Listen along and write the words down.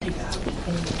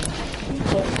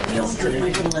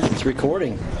It's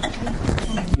recording.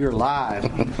 You're live.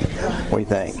 What do you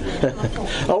think?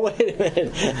 Oh, wait a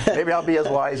minute. Maybe I'll be as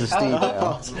wise as Steve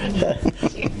now.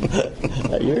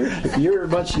 You're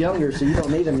much younger, so you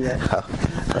don't need them yet.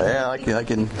 Yeah, I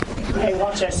can. Hey,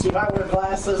 watch that, Steve. I wear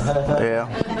glasses.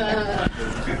 Yeah.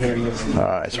 All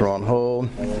right, so we're on hold.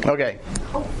 Okay.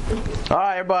 All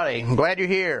right, everybody. I'm glad you're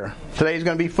here. Today's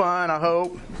going to be fun, I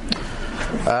hope.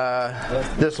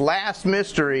 This last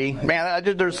mystery, man,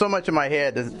 there's so much in my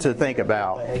head to think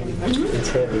about.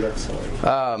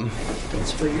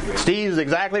 Steve's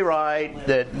exactly right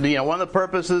that one of the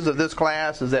purposes of this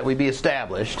class is that we be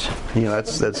established.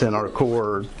 That's in our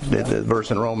core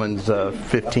verse in Romans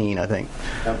 15, I think,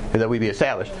 is that we be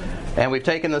established. And we've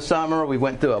taken the summer. We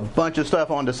went through a bunch of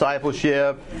stuff on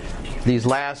discipleship. This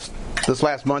last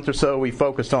month or so, we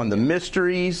focused on the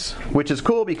mysteries, which is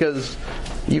cool because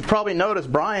you've probably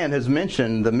noticed Brian has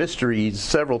mentioned the mysteries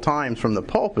several times from the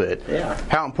pulpit,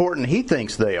 how important he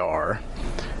thinks they are.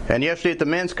 And yesterday at the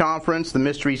men's conference, the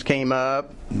mysteries came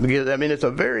up. Because, it's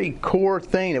a very core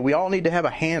thing that we all need to have a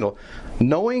handle.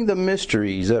 Knowing the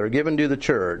mysteries that are given to the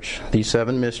church, these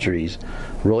 7 mysteries,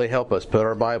 really help us put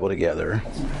our Bible together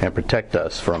and protect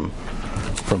us from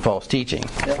false teaching.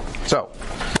 So,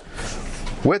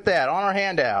 with that, on our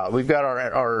handout, we've got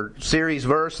our series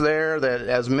verse there that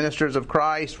as ministers of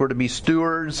Christ, we're to be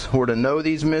stewards, we're to know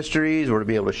these mysteries, we're to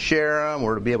be able to share them,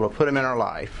 we're to be able to put them in our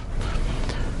life.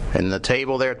 And the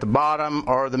table there at the bottom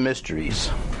are the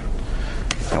mysteries.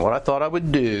 And what I thought I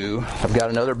would do, I've got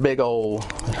another big one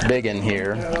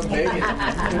here.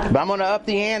 But I'm going to up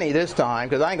the ante this time,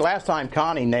 because I think last time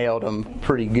Connie nailed them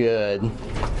pretty good.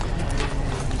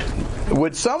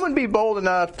 Would someone be bold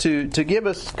enough to give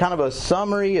us kind of a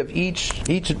summary of each?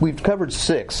 We've covered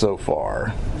 6 so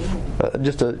far.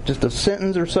 Just a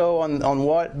sentence or so on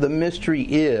what the mystery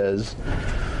is.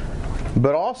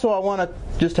 But also I want to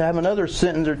just have another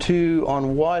sentence or two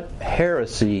on what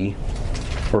heresy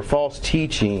or false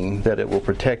teaching that it will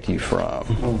protect you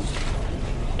from.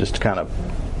 Just to kind of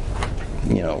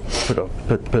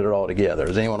put it all together.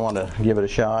 Does anyone want to give it a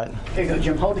shot? Here you go,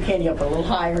 Jim. Hold the candy up a little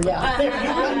higher.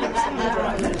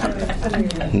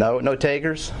 No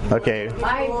takers? Okay.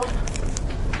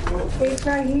 It's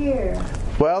right here.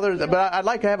 Well, but I'd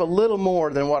like to have a little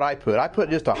more than what I put. I put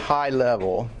just a high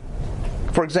level.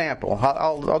 For example,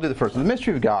 I'll do the first one. The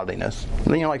mystery of godliness.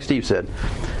 Like Steve said.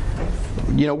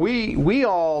 We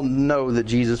all know that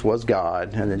Jesus was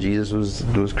God and that Jesus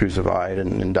was crucified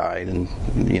and died and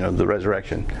the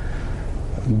resurrection.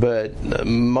 But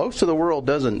most of the world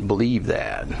doesn't believe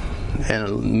that,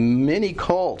 and many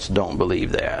cults don't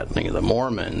believe that. The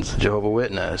Mormons, Jehovah's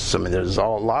Witness. There's a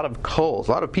lot of cults.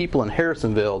 A lot of people in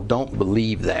Harrisonville don't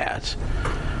believe that.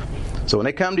 So when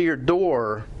they come to your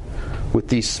door with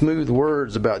these smooth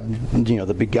words about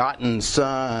the begotten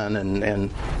Son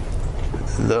and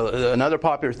another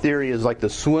popular theory is like the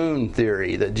swoon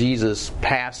theory, that Jesus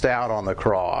passed out on the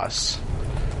cross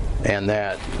and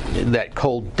that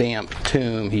cold, damp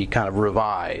tomb he kind of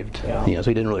revived. So he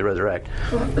didn't really resurrect.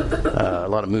 A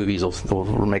lot of movies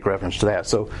will make reference to that.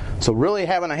 So really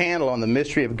having a handle on the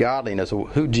mystery of godliness, of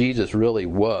who Jesus really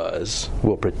was,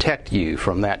 will protect you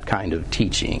from that kind of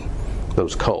teaching.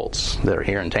 Those cults that are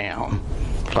here in town.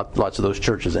 Lots of those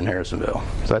churches in Harrisonville.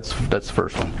 So that's the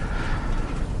first one.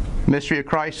 Mystery of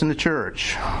Christ in the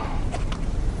church.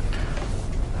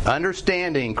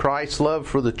 Understanding Christ's love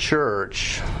for the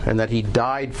church and that He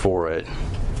died for it.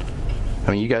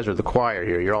 You guys are the choir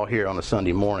here. You're all here on a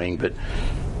Sunday morning, but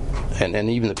and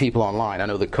even the people online. I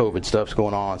know the COVID stuff's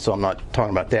going on, so I'm not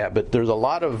talking about that. But there's a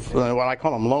lot of what I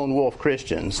call them lone wolf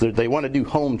Christians. They want to do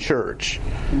home church.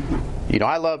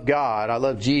 I love God. I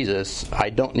love Jesus. I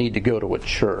don't need to go to a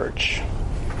church.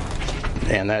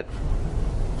 And that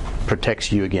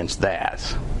protects you against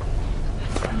that.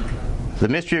 The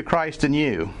mystery of Christ in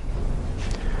you.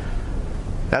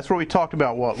 That's where we talked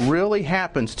about what really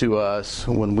happens to us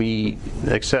when we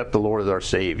accept the Lord as our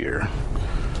Savior.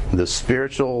 The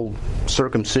spiritual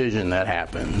circumcision that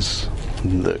happens.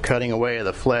 The cutting away of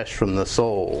the flesh from the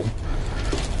soul.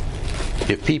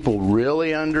 If people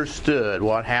really understood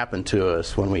what happened to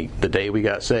us the day we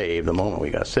got saved, the moment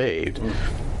we got saved,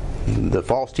 the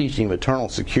false teaching of eternal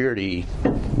security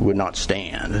would not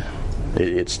stand.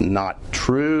 It's not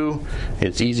true.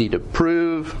 It's easy to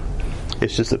prove.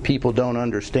 It's just that people don't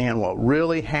understand what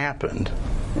really happened.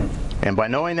 And by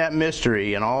knowing that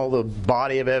mystery and all the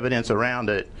body of evidence around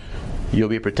it, you'll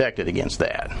be protected against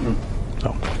that.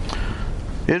 So,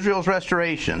 Israel's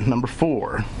restoration, number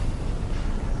 4.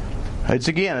 It's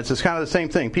just kind of the same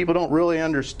thing. People don't really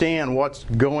understand what's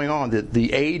going on.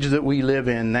 The age that we live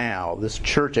in now, this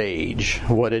church age,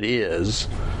 what it is.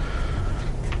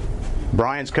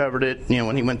 Brian's covered it.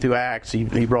 When he went through Acts, he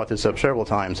brought this up several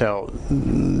times, how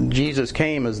Jesus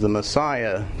came as the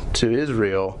Messiah to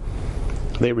Israel.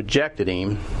 They rejected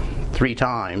him 3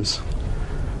 times.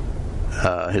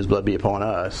 His blood be upon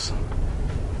us.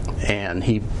 And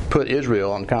he put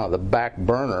Israel on kind of the back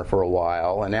burner for a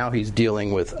while, and now he's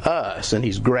dealing with us, and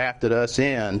he's grafted us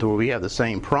in to where we have the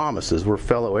same promises. We're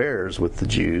fellow heirs with the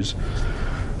Jews.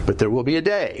 But there will be a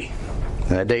day,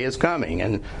 and that day is coming.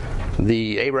 And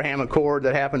the Abraham Accord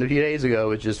that happened a few days ago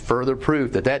is just further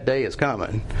proof that that day is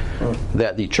coming.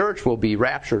 That the church will be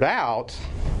raptured out,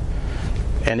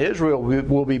 and Israel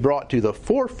will be brought to the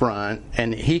forefront,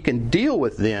 and he can deal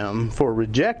with them for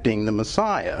rejecting the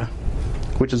Messiah,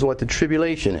 which is what the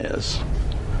tribulation is.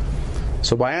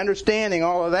 So by understanding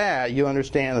all of that, you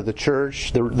understand that the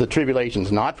church, the tribulation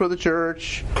is not for the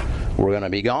church. We're going to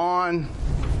be gone.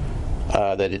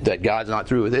 That God's not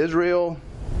through with Israel.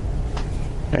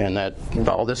 And that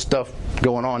all this stuff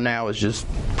going on now is just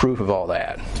proof of all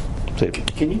that.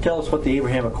 Can you tell us what the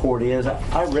Abraham Accord is?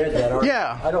 I read that article.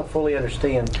 Yeah. I don't fully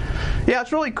understand. Yeah,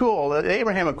 it's really cool. The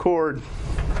Abraham Accord,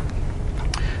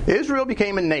 Israel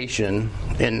became a nation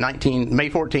in May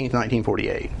 14th,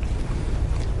 1948.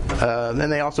 Then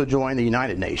they also joined the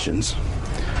United Nations.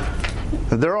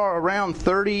 There are around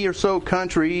 30 or so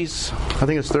countries, I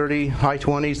think it's 30, high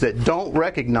 20s, that don't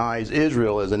recognize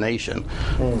Israel as a nation.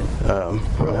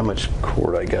 How much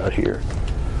cord I got here?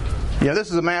 Yeah,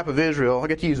 this is a map of Israel. I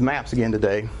get to use maps again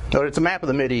today. It's a map of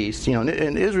the Mideast,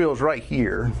 and Israel's right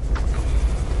here.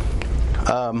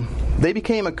 They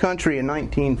became a country in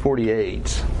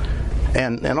 1948.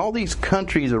 And all these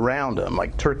countries around them,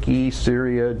 like Turkey,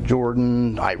 Syria,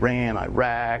 Jordan, Iran,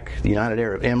 Iraq, the United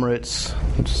Arab Emirates,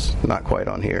 it's not quite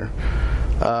on here,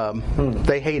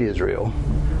 they hate Israel.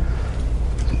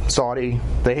 Saudi,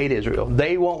 they hate Israel.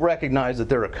 They won't recognize that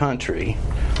they're a country.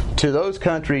 To those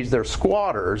countries, they're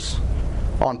squatters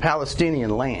on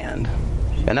Palestinian land,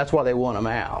 and that's why they want them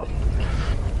out.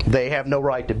 They have no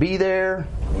right to be there.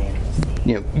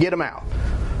 Get them out.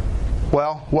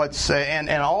 Well, and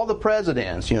all the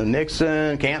presidents,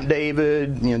 Nixon, Camp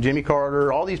David, Jimmy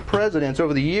Carter, all these presidents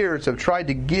over the years have tried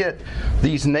to get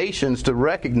these nations to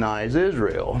recognize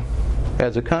Israel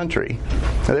as a country.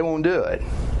 And they won't do it.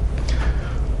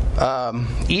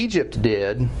 Egypt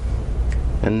did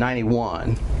in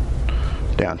 91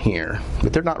 down here,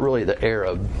 but they're not really the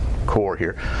Arab core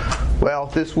here. Well,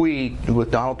 this week with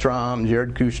Donald Trump,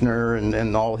 Jared Kushner,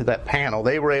 and all that panel,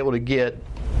 they were able to get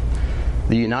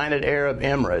the United Arab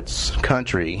Emirates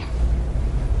country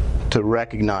to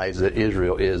recognize that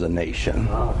Israel is a nation.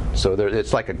 So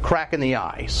it's like a crack in the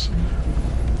ice.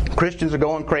 Christians are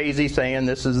going crazy saying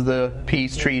this is the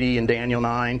peace treaty in Daniel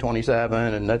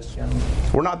 9:27,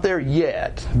 and we're not there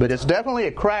yet, but it's definitely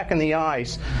a crack in the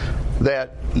ice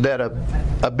that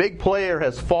a big player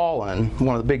has fallen,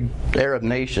 one of the big Arab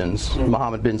nations,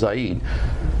 Mohammed bin Zayed,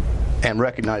 and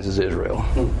recognizes Israel.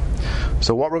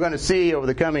 So what we're going to see over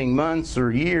the coming months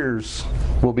or years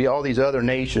will be all these other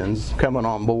nations coming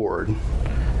on board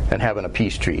and having a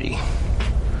peace treaty.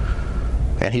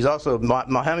 And he's also,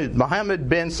 Mohammed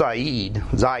bin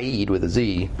Zayed with a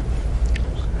Z,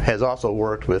 has also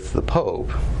worked with the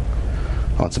Pope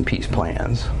on some peace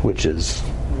plans, which is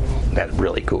that's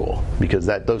really cool, because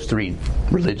those 3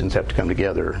 religions have to come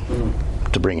together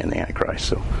to bring in the Antichrist.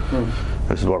 So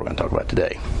this is what we're going to talk about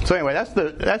today. So anyway, that's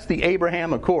the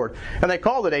Abraham Accord, and they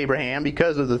called it Abraham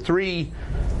because of the 3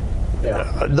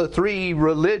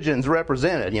 religions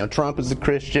represented. Trump is the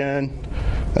Christian,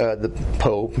 the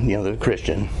Pope, the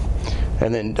Christian,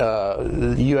 and then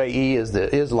the UAE is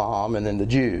the Islam, and then the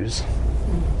Jews.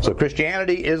 So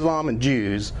Christianity, Islam, and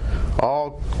Jews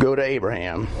all go to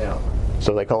Abraham. Yeah.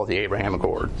 So they call it the Abraham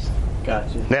Accord.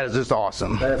 Gotcha. That is just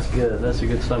awesome. That's good. That's a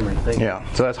good summary. Thank you.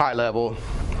 Yeah. So that's high level.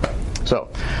 So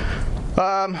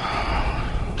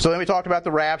then we talked about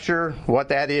the rapture, what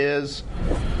that is,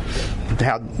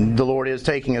 how the Lord is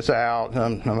taking us out.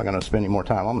 I'm not going to spend any more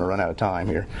time. I'm going to run out of time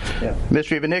here. Yeah.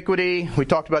 Mystery of iniquity. We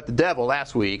talked about the devil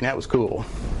last week, and that was cool.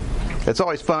 It's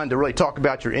always fun to really talk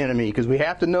about your enemy, because we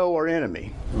have to know our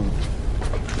enemy.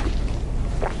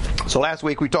 So last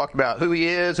week we talked about who he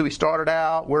is, who he started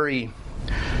out, where he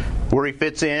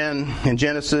fits in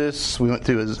Genesis. We went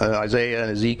through Isaiah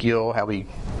and Ezekiel, how he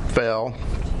fell.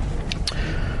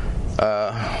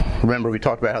 Remember, we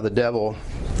talked about how the devil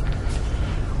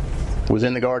was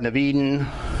in the Garden of Eden.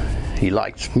 He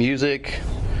liked music.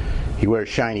 He wears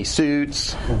shiny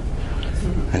suits.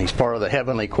 And he's part of the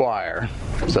heavenly choir.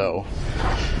 So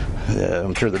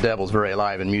I'm sure the devil's very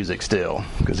alive in music still,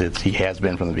 because he has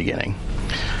been from the beginning.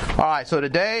 All right, so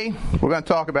today we're going to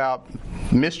talk about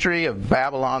mystery of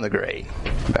Babylon the Great.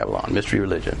 Babylon, mystery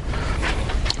religion.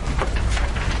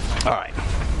 All right.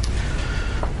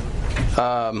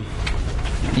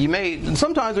 You may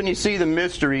sometimes when you see the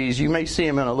mysteries, you may see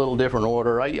them in a little different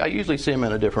order. I usually see them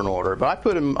in a different order, but I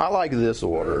put them. I like this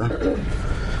order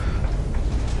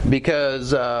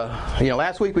because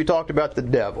last week we talked about the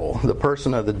devil, the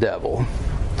person of the devil.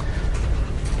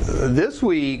 This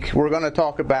week we're going to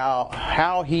talk about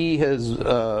how he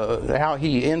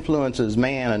influences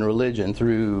man and religion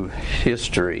through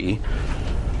history,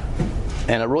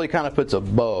 and it really kind of puts a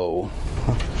bow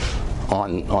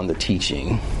on the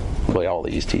teaching, really all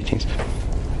these teachings.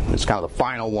 It's kind of the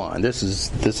final one. This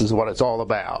is what it's all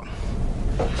about.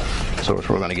 So that's what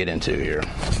we're going to get into here.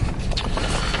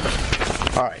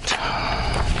 All right.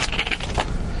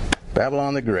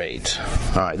 Babylon the Great.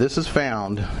 All right, this is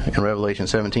found in Revelation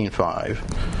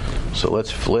 17:5. So let's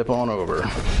flip on over.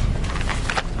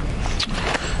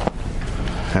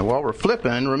 And while we're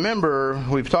flipping, remember,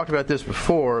 we've talked about this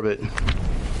before, but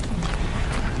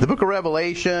the book of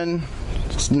Revelation,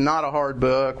 it's not a hard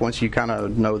book once you kind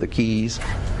of know the keys.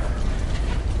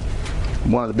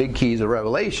 One of the big keys of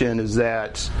Revelation is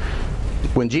that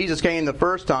when Jesus came the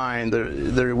first time,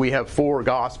 we have 4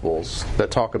 Gospels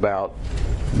that talk about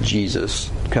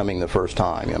Jesus coming the first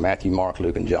time. Matthew, Mark,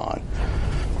 Luke, and John.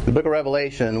 The book of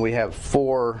Revelation, we have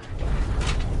 4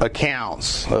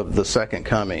 accounts of the second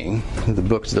coming. The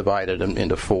book's divided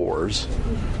into 4s.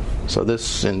 So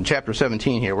this, in chapter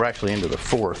 17 here, we're actually into the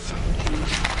 4th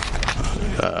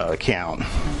account.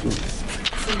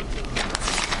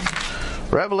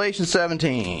 Revelation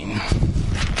 17.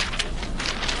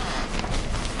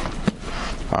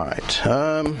 All right.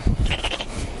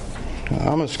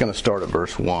 I'm just going to start at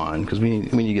verse 1 because we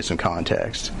need to get some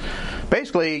context.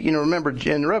 Basically, remember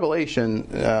in Revelation,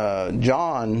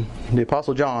 John, the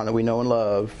Apostle John that we know and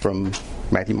love from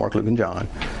Matthew, Mark, Luke, and John,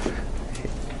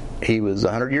 he was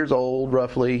 100 years old,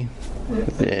 roughly.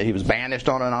 He was banished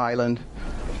on an island,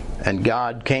 and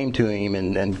God came to him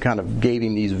and kind of gave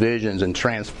him these visions and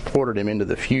transported him into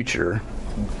the future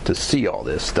to see all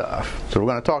this stuff. So we're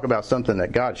going to talk about something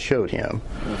that God showed him.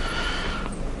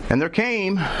 And there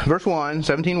came, verse 1,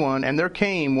 17:1, and there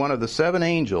came one of the 7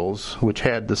 angels which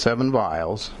had the 7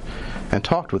 vials, and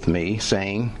talked with me,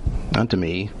 saying unto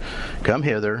me, Come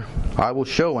hither, I will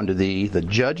show unto thee the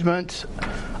judgment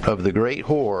of the great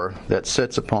whore that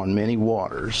sits upon many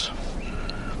waters,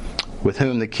 with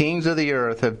whom the kings of the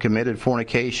earth have committed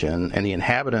fornication, and the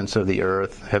inhabitants of the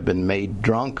earth have been made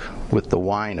drunk with the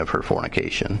wine of her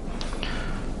fornication.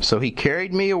 So he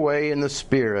carried me away in the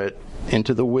spirit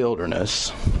into the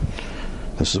wilderness.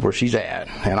 This is where she's at.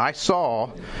 And I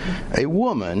saw a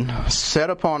woman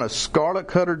set upon a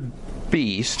scarlet-colored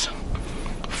beast,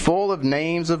 full of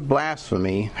names of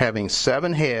blasphemy, having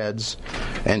 7 heads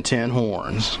and 10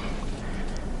 horns.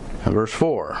 And verse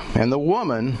 4. And the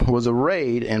woman was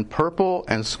arrayed in purple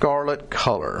and scarlet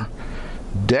color,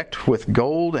 decked with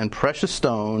gold and precious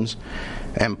stones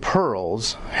and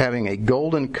pearls, having a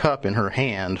golden cup in her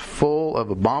hand, full of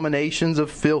abominations of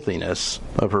filthiness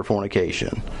of her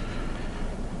fornication.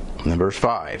 And then verse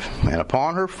 5. And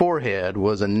upon her forehead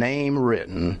was a name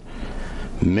written,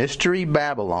 Mystery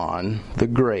Babylon the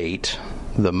Great,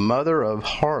 the mother of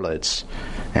harlots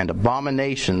and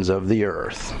abominations of the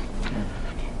earth.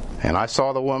 And I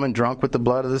saw the woman drunk with the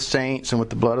blood of the saints and with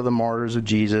the blood of the martyrs of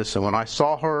Jesus. And when I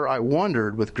saw her, I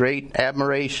wondered with great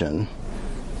admiration,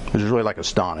 which is really like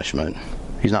astonishment.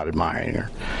 He's not admiring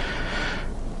her.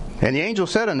 And the angel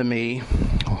said unto me,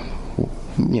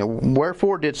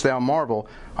 Wherefore didst thou marvel?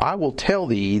 I will tell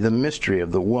thee the mystery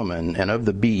of the woman and of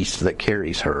the beast that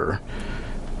carries her,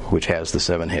 which has the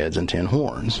 7 heads and 10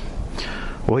 horns.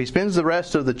 Well, he spends the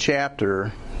rest of the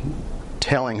chapter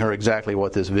telling her exactly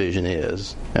what this vision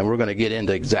is. And we're going to get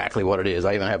into exactly what it is.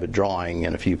 I even have a drawing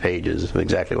in a few pages of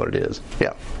exactly what it is.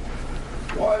 Yeah.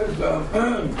 Why is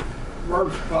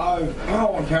verse 5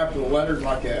 on capital letters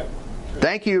like that?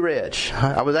 Thank you, Rich.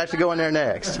 I was actually going there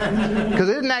next. Because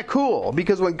isn't that cool?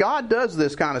 Because when God does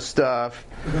this kind of stuff,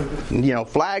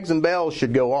 flags and bells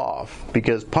should go off.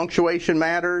 Because punctuation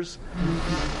matters,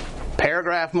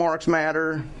 paragraph marks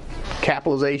matter,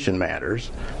 capitalization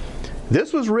matters.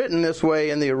 This was written this way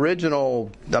in the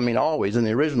original, always in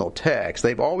the original text.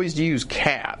 They've always used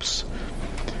caps.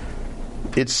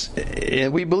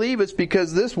 And we believe it's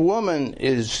because this woman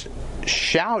is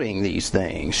shouting these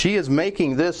things. She is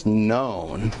making this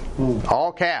known.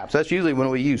 All caps. That's usually when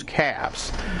we use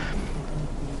caps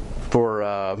for,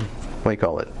 what do you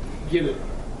call it? Get it.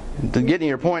 getting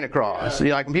your point across.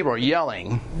 Like when people are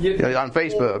yelling on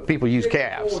Facebook, people use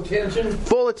caps.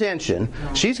 Full attention.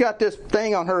 She's got this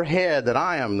thing on her head that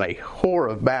I am the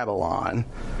whore of Babylon,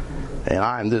 and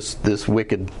I am this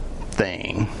wicked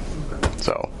thing.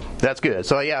 So that's good.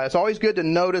 So yeah, it's always good to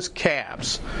notice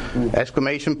caps,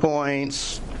 exclamation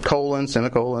points, colons,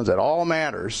 semicolons. It all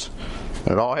matters.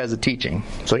 It all has a teaching.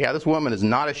 So yeah, this woman is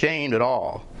not ashamed at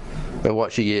all of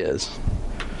what she is.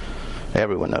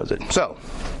 Everyone knows it. So,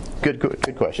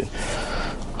 good question.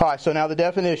 All right, so now the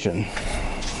definition.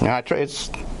 Now I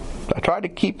tried to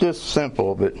keep this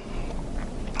simple, but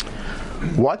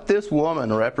what this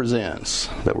woman represents,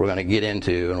 that we're going to get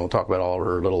into, and we'll talk about all of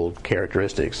her little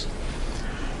characteristics,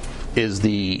 is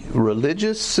the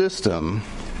religious system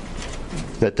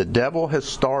that the devil has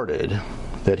started,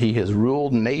 that he has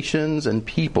ruled nations and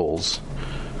peoples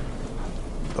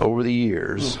over the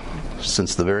years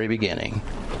since the very beginning.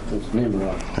 It's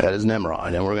Nimrod. That is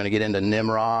Nimrod. And we're going to get into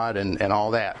Nimrod and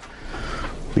all that.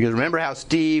 Because remember how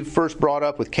Steve first brought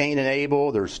up with Cain and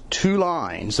Abel? There's two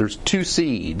lines. There's two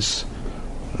seeds.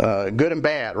 Good and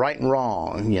bad, right and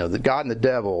wrong. The God and the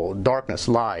devil, darkness,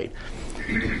 light.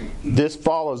 This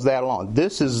follows that along.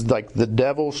 This is like the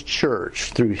devil's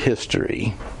church through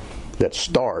history that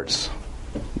starts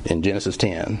in Genesis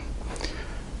 10.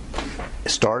 It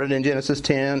started in Genesis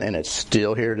 10 and it's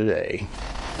still here today.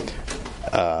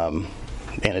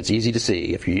 And it's easy to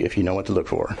see if you know what to look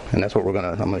for. And that's what I'm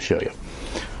going to show you.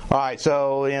 All right,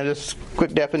 so just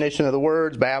quick definition of the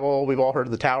words. Babel, we've all heard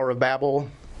of the Tower of Babel.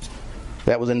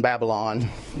 That was in Babylon.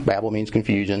 Babel means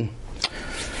confusion.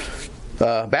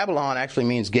 Babylon actually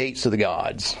means gates of the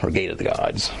gods, or gate of the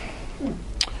gods.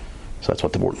 So that's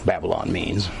what the word Babylon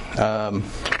means.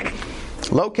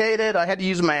 Located, I had to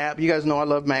use a map. You guys know I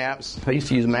love maps. I used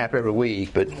to use a map every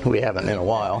week, but we haven't in a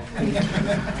while.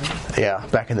 Yeah,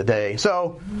 back in the day.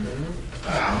 So,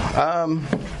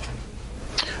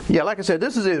 yeah, like I said,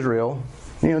 this is Israel.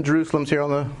 Jerusalem's here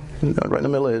right in the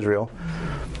middle of Israel.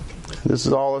 This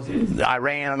is all the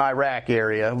Iran and Iraq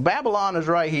area. Babylon is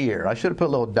right here. I should have put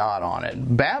a little dot on it.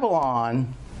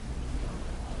 Babylon,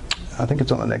 I think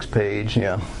it's on the next page,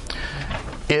 yeah,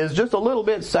 is just a little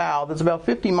bit south. It's about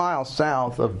 50 miles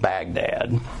south of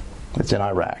Baghdad. It's in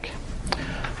Iraq.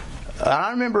 I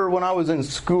remember when I was in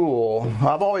school,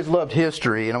 I've always loved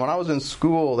history, and when I was in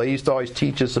school, they used to always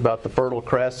teach us about the Fertile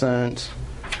Crescent,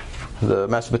 the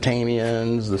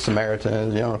Mesopotamians, the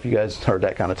Samaritans. I don't know if you guys heard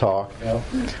that kind of talk. Yeah.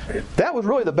 That was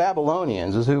really the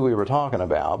Babylonians is who we were talking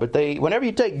about. But whenever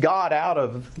you take God out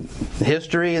of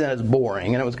history, then it's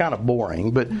boring, and it was kind of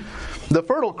boring. But the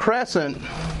Fertile Crescent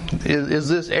is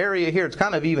this area here. It's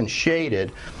kind of even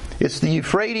shaded. It's the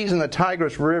Euphrates and the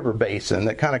Tigris River basin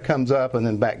that kind of comes up and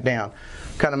then back down.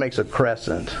 Kind of makes a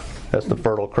crescent. That's the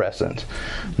Fertile Crescent.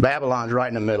 Babylon's right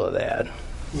in the middle of that.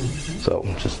 So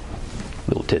just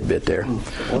little tidbit there. I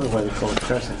wonder why they call it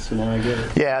crescent, so now I get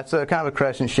it. Yeah, it's a kind of a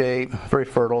crescent shape, very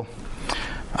fertile.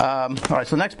 All right,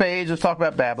 so next page, let's talk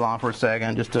about Babylon for a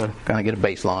second, just to kind of get a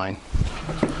baseline.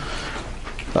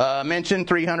 Mentioned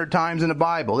 300 times in the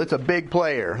Bible. It's a big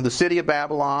player. The city of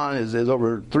Babylon is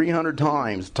over 300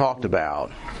 times talked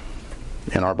about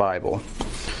in our Bible.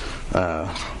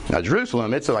 Now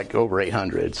Jerusalem, it's like over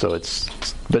 800, so it's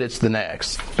the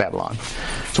next, Babylon.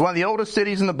 It's one of the oldest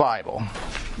cities in the Bible.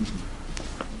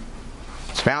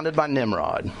 It's founded by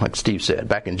Nimrod, like Steve said,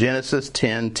 back in Genesis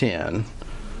 10:10,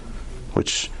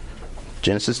 which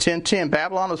Genesis 10:10,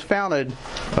 Babylon was founded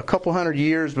a couple hundred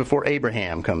years before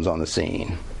Abraham comes on the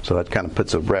scene. So that kind of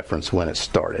puts a reference when it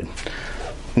started.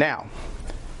 Now,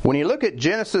 when you look at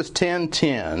Genesis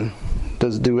 10:10,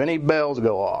 do any bells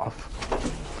go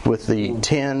off with the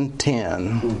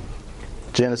 10:10?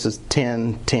 Genesis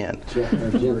 10:10.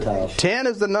 10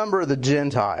 is the number of the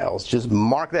Gentiles. Just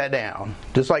mark that down.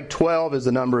 Just like 12 is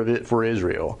the number of it for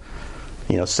Israel.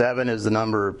 7 is the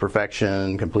number of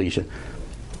perfection, completion.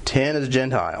 10 is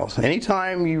Gentiles.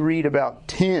 Anytime you read about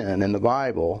 10 in the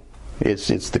Bible,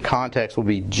 it's the context will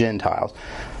be Gentiles.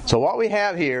 So what we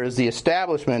have here is the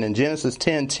establishment in Genesis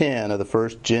 10:10 of the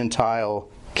first Gentile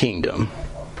kingdom.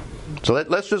 So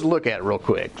let's just look at it real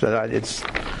quick. It's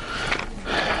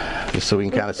just so we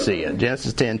can kind of see it.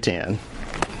 Genesis 10:10.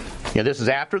 This is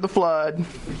after the flood.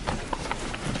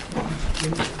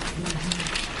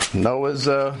 Noah's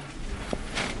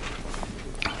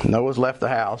left the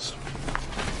house.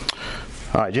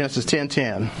 All right, Genesis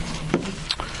 10:10.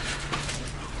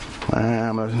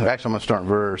 I'm going to start in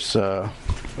verse.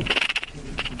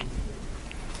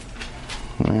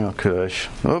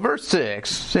 Verse 6.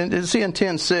 See in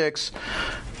 10:6,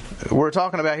 we're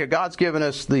talking about here. God's given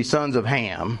us the sons of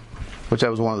Ham, which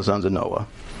that was one of the sons of Noah.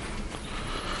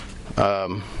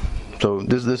 So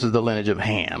this is the lineage of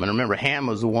Ham. And remember, Ham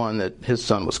was the one that his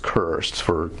son was cursed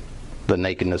for the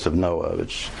nakedness of Noah,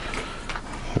 which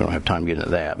we don't have time to get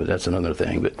into that, but that's another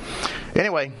thing. But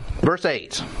anyway, verse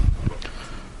 8.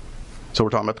 So we're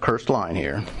talking about the cursed line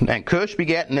here. And Cush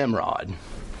begat Nimrod,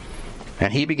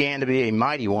 and he began to be a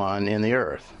mighty one in the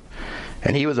earth.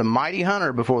 And he was a mighty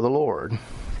hunter before the Lord.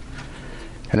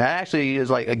 And that actually is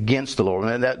like against the Lord.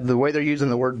 And the way they're using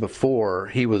the word before,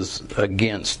 he was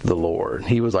against the Lord.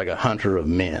 He was like a hunter of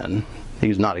men. He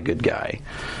was not a good guy.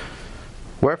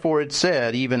 Wherefore it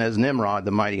said, even as Nimrod,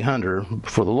 the mighty hunter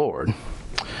before the Lord.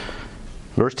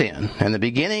 Verse 10, and the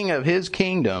beginning of his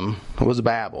kingdom was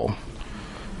Babel.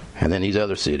 And then these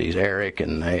other cities, Erech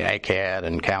and Akkad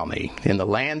and Calneh, in the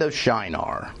land of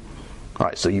Shinar. All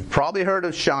right, so you've probably heard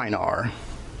of Shinar.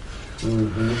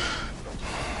 Mm-hmm.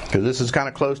 Because this is kind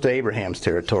of close to Abraham's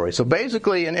territory. So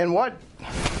basically, and what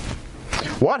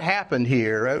happened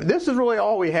here, this is really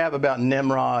all we have about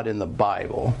Nimrod in the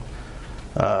Bible.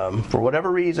 For whatever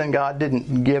reason, God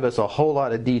didn't give us a whole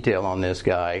lot of detail on this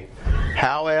guy.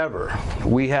 However,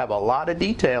 we have a lot of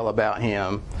detail about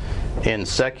him in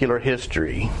secular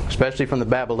history, especially from the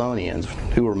Babylonians,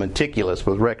 who were meticulous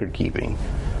with record keeping.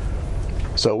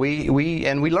 So we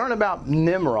learn about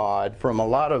Nimrod from a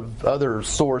lot of other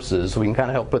sources. We can kind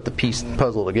of help put the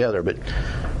puzzle together. But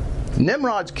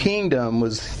Nimrod's kingdom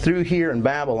was through here in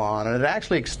Babylon, and it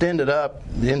actually extended up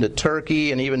into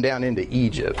Turkey and even down into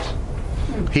Egypt.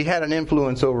 He had an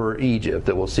influence over Egypt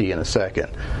that we'll see in a second.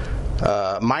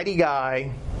 Mighty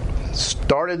guy,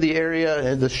 started the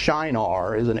area. The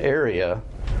Shinar is an area.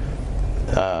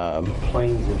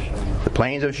 Plains of Shinar. The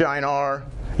plains of Shinar.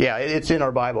 Yeah, it's in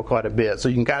our Bible quite a bit, so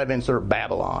you can kind of insert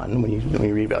Babylon when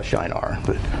you read about Shinar,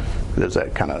 but there's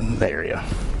that kind of area.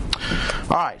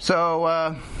 All right,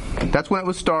 so that's when it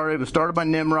was started. It was started by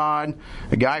Nimrod,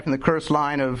 a guy from the cursed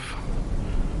line of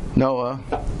Noah,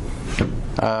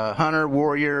 hunter,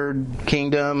 warrior,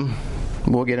 kingdom.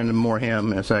 We'll get into more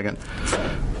him in a second.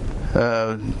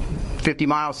 50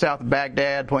 miles south of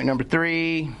Baghdad, point number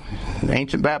 3. The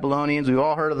ancient Babylonians. We've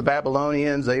all heard of the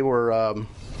Babylonians. They were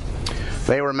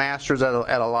masters at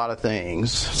a lot of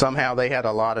things. Somehow they had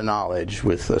a lot of knowledge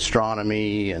with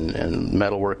astronomy and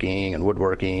metalworking and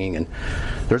woodworking. And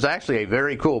there's actually a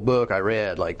very cool book I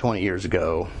read like 20 years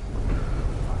ago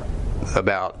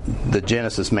about the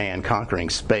Genesis man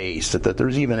conquering space. That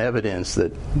there's even evidence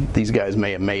that these guys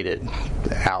may have made it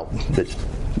out.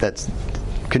 That's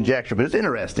conjecture, but it's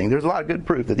interesting. There's a lot of good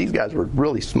proof that these guys were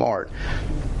really smart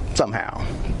somehow,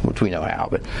 which we know how.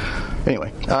 But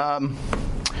anyway.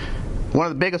 One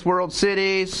of the biggest world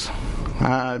cities,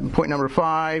 point number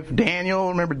 5, Daniel.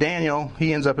 Remember Daniel,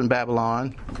 he ends up in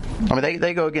Babylon. I mean,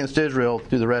 they go against Israel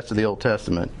through the rest of the Old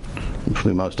Testament,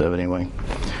 through most of it anyway.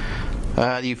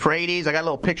 The Euphrates, I got a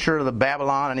little picture of the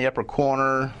Babylon in the upper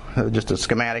corner, just a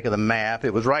schematic of the map.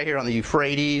 It was right here on the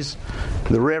Euphrates.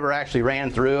 The river actually ran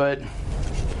through it,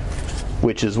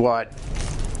 which is what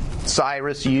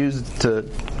Cyrus used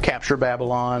to capture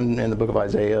Babylon in the book of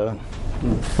Isaiah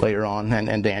later on,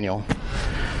 and Daniel.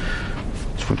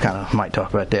 So we kind of might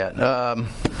talk about that.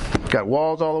 Got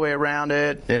walls all the way around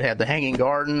it. It had the Hanging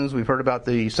Gardens. We've heard about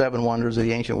the 7 wonders of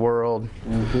the ancient world.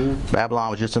 Mm-hmm. Babylon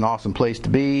was just an awesome place to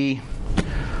be.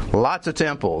 Lots of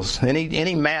temples.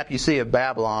 Any map you see of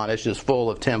Babylon, it's just full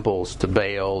of temples to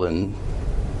Baal and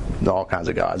all kinds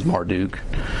of gods, Marduk.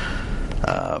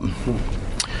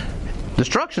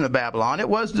 Destruction of Babylon. It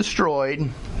was destroyed.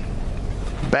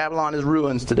 Babylon is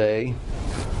ruins today.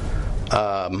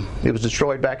 It was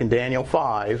destroyed back in Daniel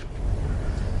 5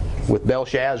 with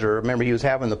Belshazzar. Remember, he was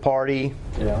having the party,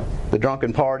 the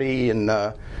drunken party, and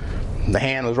the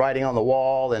hand was writing on the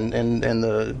wall, and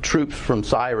the troops from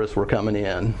Cyrus were coming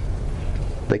in.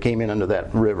 They came in under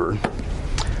that river.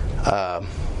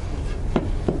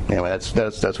 Anyway,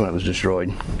 that's when it was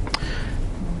destroyed.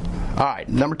 All right,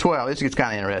 number 12. This gets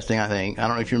kind of interesting, I think. I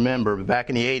don't know if you remember, but back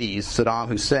in the 80s, Saddam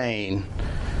Hussein,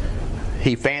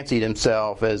 he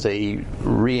himself as a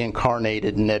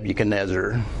reincarnated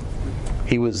Nebuchadnezzar.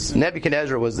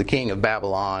 Nebuchadnezzar was the king of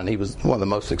Babylon. He was one of the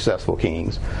most successful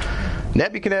kings.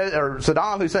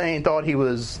 Saddam Hussein thought he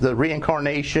was the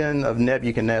reincarnation of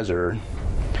Nebuchadnezzar.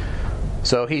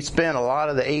 So he spent a lot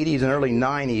of the 80s and early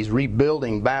 90s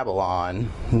rebuilding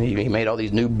Babylon. He made all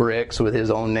these new bricks with his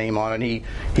own name on it.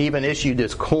 He even issued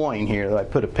this coin here that I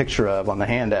put a picture of on the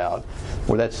handout,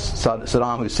 where that's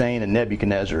Saddam Hussein and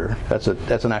Nebuchadnezzar. That's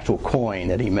an actual coin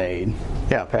that he made.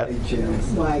 Yeah, Pat?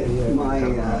 My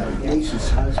niece's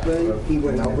husband, he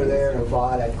went over there and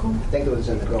bought, I think it was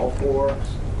in the Gulf War,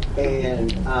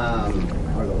 and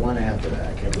or the one after that.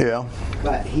 I can't remember. Yeah.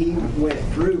 But he went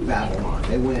through Babylon.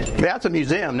 They went. Yeah, it's a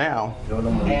museum now.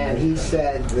 And he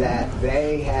said that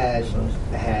they had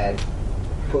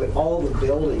put all the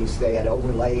buildings, they had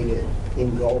overlaid it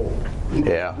in gold. He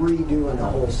was redoing the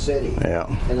whole city. Yeah.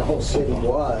 And the whole city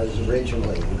was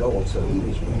originally in gold, so he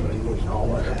was redoing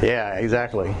all of that. Yeah,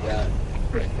 exactly.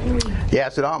 Yeah,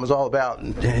 Saddam was all about,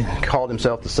 called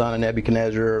himself the son of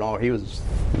Nebuchadnezzar and all. It was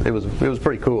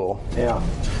pretty cool. Yeah.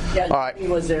 Yeah, all right. He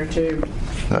was there too.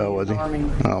 Oh, was he? Army.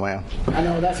 Oh, man. I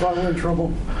know, that's why we're in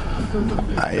trouble.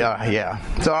 Yeah.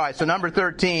 So, all right, so number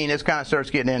 13, this kind of starts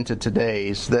getting into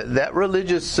today's. That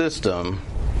religious system,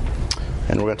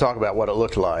 and we're going to talk about what it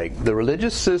looked like. The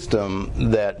religious system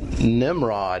that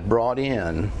Nimrod brought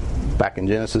in back in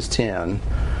Genesis 10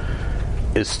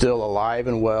 is still alive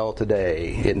and well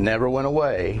today. It never went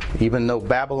away. Even though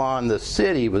Babylon, the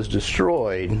city, was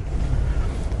destroyed,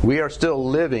 we are still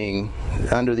living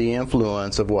under the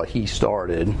influence of what he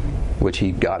started, which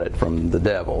he got it from the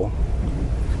devil.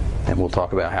 And we'll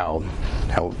talk about how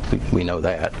we know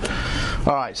that.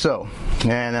 All right, so,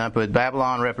 and I put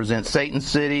Babylon represents Satan's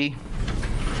city,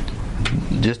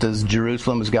 just as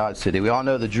Jerusalem is God's city. We all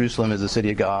know that Jerusalem is the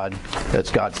city of God.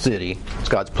 That's God's city. It's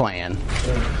God's plan.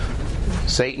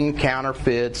 Satan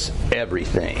counterfeits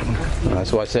everything.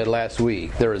 That's what I said last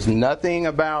week. There is nothing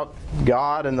about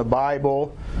God and the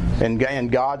Bible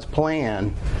and God's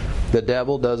plan the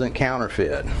devil doesn't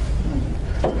counterfeit.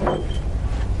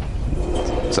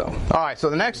 So, all right, so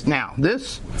the next, now,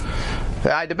 this,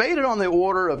 I debated on the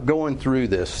order of going through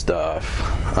this stuff.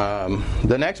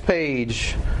 The next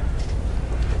page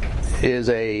is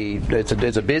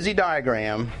it's a busy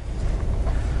diagram.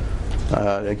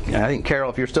 I think,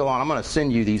 Carol, if you're still on, I'm going to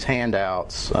send you these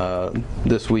handouts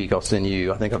this week. I'll send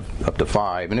you, I think, up to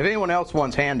 5. And if anyone else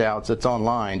wants handouts that's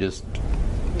online, just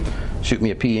shoot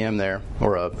me a PM there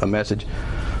or a message.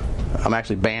 I'm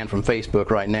actually banned from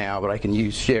Facebook right now, but I can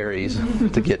use Sherry's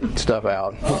to get stuff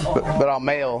out. But I'll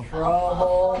mail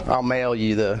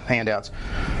you the handouts.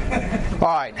 All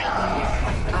right.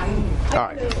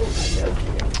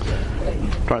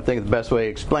 Trying to think of the best way to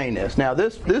explain this. Now,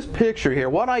 this picture here,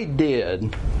 what I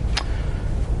did,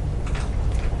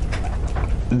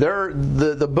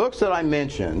 the books that I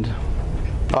mentioned.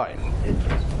 All right,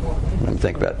 let me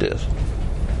think about this.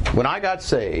 When I got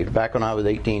saved, back when I was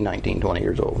 18, 19, 20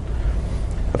 years old,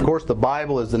 of course, the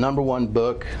Bible is the number one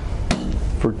book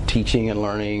for teaching and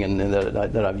learning, and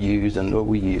that I've used and what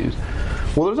we use.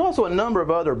 Well, there's also a number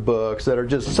of other books that are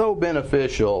just so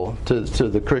beneficial to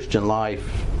the Christian life,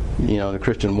 the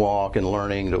Christian walk and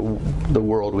learning the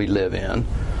world we live in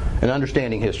and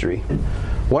understanding history.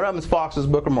 One of them is Fox's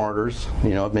Book of Martyrs.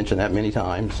 I've mentioned that many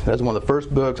times. That's one of the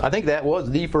first books. I think that was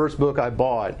the first book I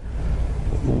bought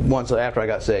once after I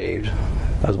got saved.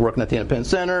 I was working at the Independent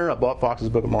Center. I bought Fox's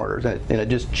Book of Martyrs, and it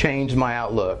just changed my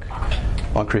outlook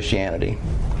on Christianity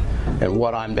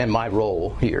and my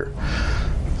role here.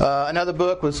 Another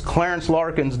book was Clarence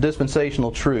Larkin's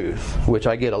Dispensational Truth, which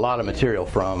I get a lot of material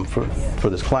from for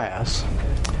this class.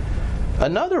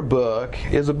 Another book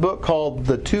is a book called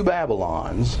The Two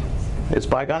Babylons. It's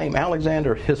by a guy named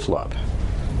Alexander Hislop.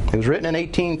 It was written in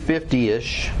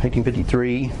 1850-ish,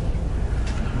 1853.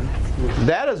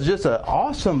 That is just an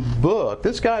awesome book.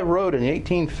 This guy wrote in the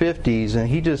 1850s, and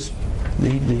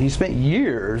he spent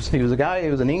years. He was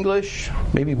an English,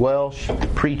 maybe Welsh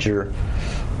preacher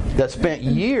that spent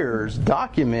years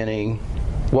documenting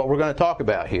what we're going to talk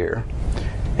about here.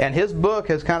 And his book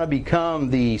has kind of become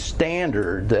the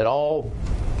standard that all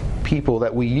people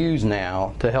that we use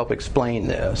now to help explain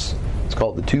this. It's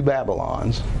called The Two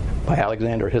Babylons by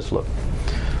Alexander Hislop.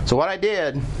 So what I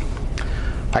did,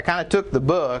 I kind of took the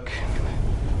book.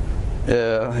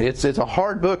 It's a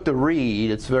hard book to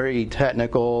read. It's very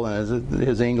technical, and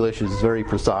his English is very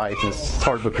precise. And it's a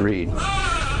hard book to read.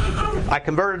 I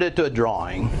converted it to a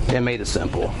drawing and made it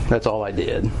simple. That's all I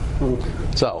did.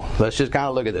 So let's just kind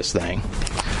of look at this thing.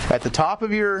 At the top of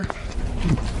the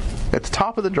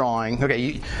drawing,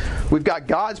 okay, we've got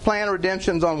God's plan of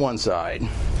redemption on one side.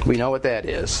 We know what that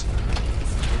is.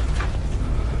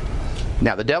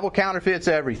 Now, the devil counterfeits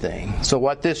everything. So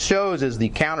what this shows is the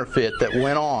counterfeit that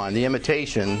went on, the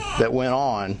imitation that went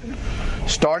on,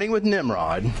 starting with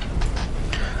Nimrod.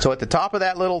 So at the top of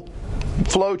that little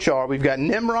flow chart, we've got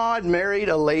Nimrod married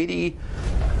a lady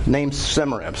named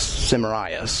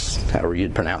Semiramis, however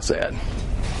you'd pronounce that.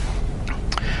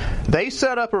 They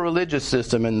set up a religious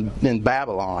system in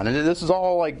Babylon, and this is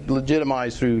all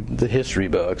legitimized through the history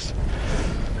books.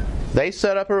 They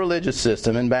set up a religious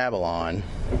system in Babylon,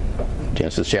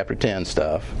 Genesis chapter 10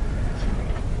 stuff,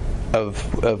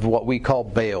 of what we call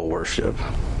Baal worship.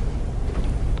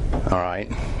 All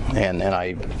right, and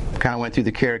I kind of went through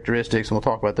the characteristics, and we'll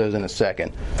talk about those in a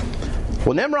second.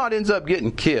 Well, Nimrod ends up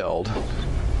getting killed,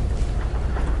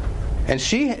 and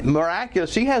she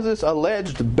has this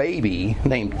alleged baby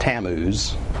named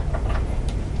Tammuz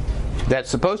that's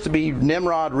supposed to be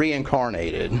Nimrod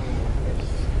reincarnated.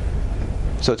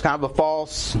 So it's kind of a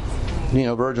false,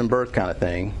 virgin birth kind of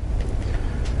thing.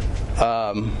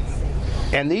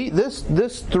 And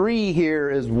this three here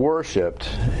is worshipped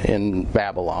in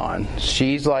Babylon.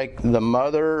 She's like the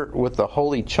mother with the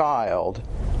holy child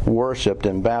worshipped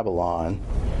in Babylon.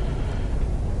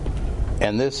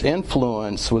 And this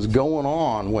influence was going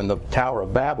on when the Tower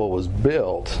of Babel was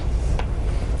built.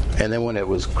 And then when it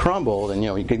was crumbled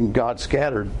and God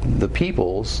scattered the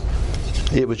peoples,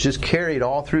 it was just carried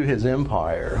all through his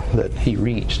empire that he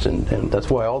reached. And that's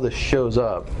why all this shows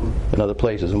up in other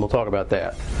places. And we'll talk about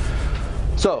that.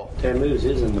 So Tammuz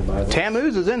is in the Bible.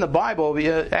 Tammuz is in the Bible.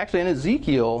 Actually, in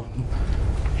Ezekiel,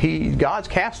 God's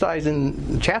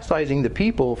chastising the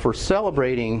people for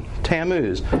celebrating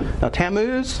Tammuz. Now,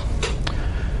 Tammuz,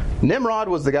 Nimrod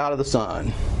was the god of the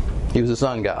sun. He was a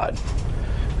sun god,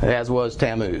 as was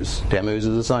Tammuz. Tammuz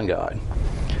is a sun god.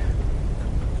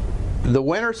 The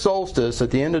winter solstice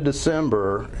at the end of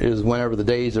December is whenever the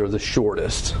days are the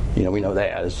shortest. We know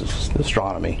that. It's just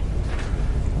astronomy.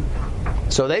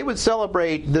 So they would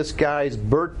celebrate this guy's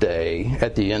birthday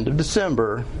at the end of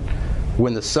December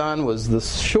when the sun was the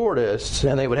shortest,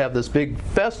 and they would have this big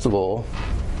festival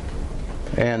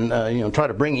and try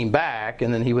to bring him back,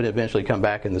 and then he would eventually come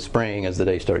back in the spring as the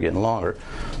days started getting longer.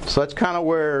 So that's kind of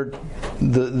where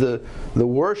the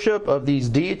worship of these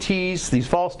deities, these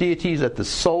false deities at the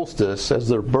solstice as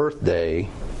their birthday,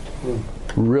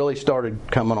 really started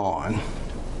coming on.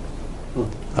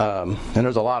 And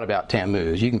there's a lot about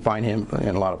Tammuz. You can find him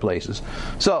in a lot of places.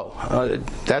 So,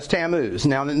 that's Tammuz.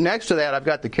 Now, next to that, I've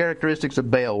got the characteristics of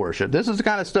Baal worship. This is the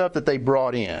kind of stuff that they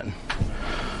brought in.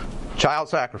 Child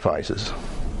sacrifices.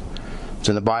 It's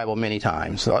in the Bible many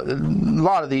times. A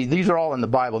lot of these are all in the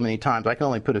Bible many times. I can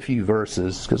only put a few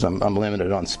verses because I'm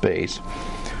limited on space.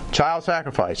 Child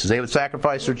sacrifices. They would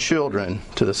sacrifice their children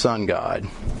to the sun god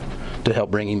to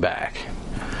help bring him back.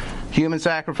 Human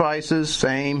sacrifices,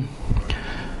 same.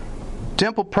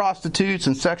 Temple prostitutes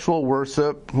and sexual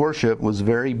worship was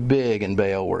very big in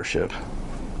Baal worship.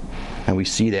 And we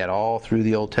see that all through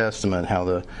the Old Testament, how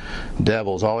the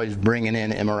devil's always bringing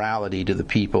in immorality to the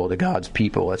people, to God's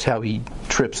people. That's how he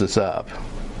trips us up.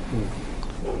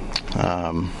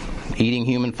 Eating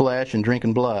human flesh and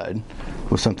drinking blood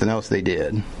was something else they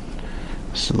did.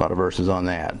 There's a lot of verses on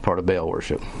that, part of Baal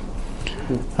worship.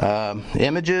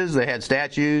 Images, they had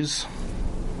statues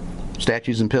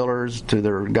and pillars to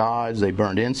their gods. They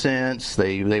burned incense.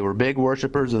 They were big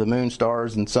worshipers of the moon,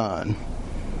 stars, and sun.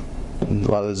 A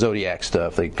lot of the zodiac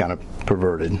stuff they kind of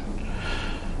perverted.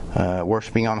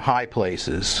 Worshipping on high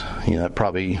places. That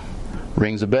probably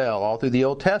rings a bell. All through the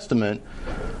Old Testament,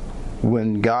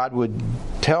 when God would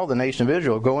tell the nation of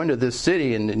Israel, go into this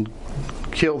city and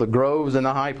kill the groves and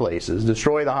the high places,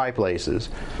 destroy the high places.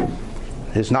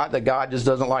 It's not that God just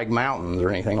doesn't like mountains or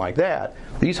anything like that.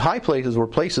 These high places were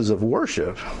places of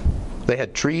worship. They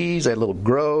had trees, they had little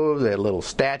groves, they had little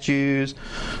statues,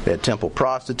 they had temple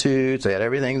prostitutes, they had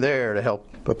everything there to help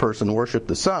a person worship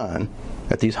the sun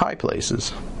at these high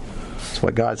places. That's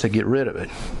why God said get rid of it.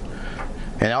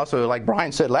 And also, like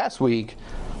Brian said last week,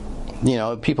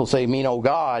 people say mean old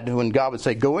God, when God would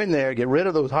say go in there, get rid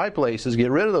of those high places, get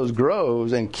rid of those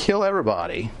groves, and kill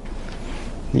everybody.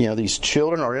 These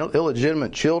children are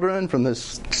illegitimate children from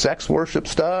this sex worship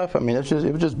stuff. It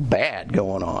was just bad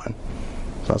going on.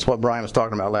 So that's what Brian was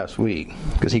talking about last week,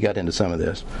 because he got into some of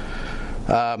this.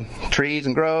 Trees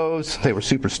and groves, they were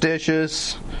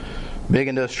superstitious, big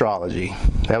into astrology.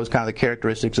 That was kind of the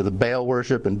characteristics of the Baal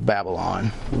worship in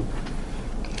Babylon.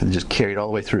 It just carried all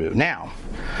the way through. Now,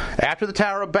 after the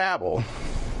Tower of Babel,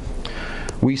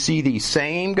 we see these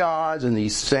same gods and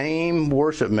these same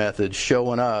worship methods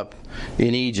showing up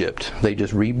in Egypt. They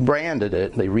just rebranded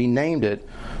it. They renamed it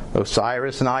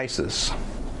Osiris and Isis.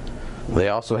 They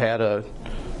also had a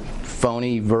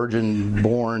phony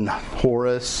virgin-born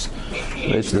Horus.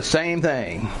 It's the same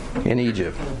thing in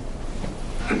Egypt.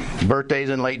 Birthdays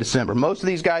in late December. Most of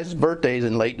these guys' birthdays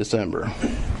in late December.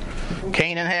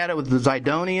 Canaan had it with the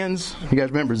Zidonians. You guys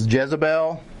remember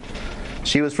Jezebel?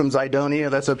 She was from Zidonia.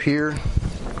 That's up here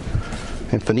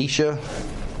in Phoenicia.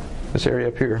 This area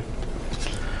up here.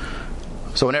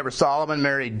 So whenever Solomon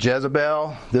married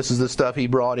Jezebel, this is the stuff he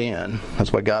brought in.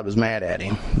 That's why God was mad at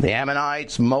him. The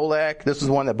Ammonites, Molech, this is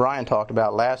one that Brian talked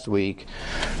about last week.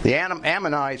 The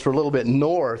Ammonites were a little bit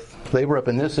north. They were up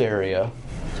in this area.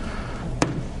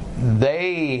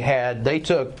 they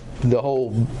took the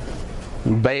whole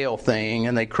Baal thing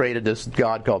and they created this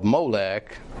god called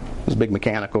Molech, this big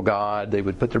mechanical god. They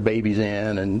would put their babies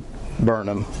in and burn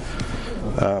them.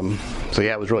 So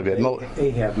yeah, it was really good.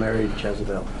 Ahab married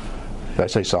Jezebel. Did I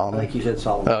say Solomon? I think you said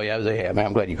Solomon. Oh yeah, it was Ahab.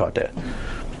 I'm glad you caught that.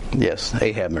 Yes,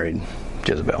 Ahab married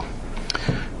Jezebel.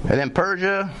 And then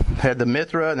Persia had the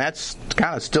Mithra, and that's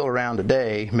kind of still around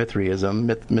today. Mithraism,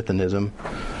 Mithanism.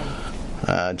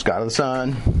 It's God of the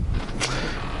Sun.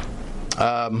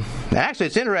 Actually,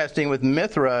 it's interesting with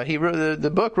Mithra.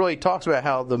 The book really talks about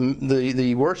how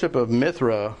the worship of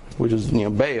Mithra, which is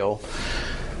Baal,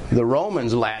 the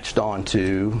Romans latched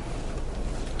onto.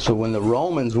 So when the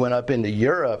Romans went up into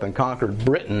Europe and conquered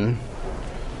Britain,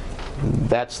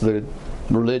 that's the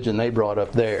religion they brought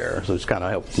up there. So it's kind of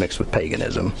helped mix with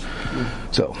paganism.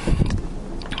 So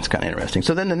it's kind of interesting.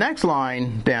 So then the next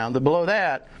line down, below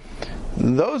that,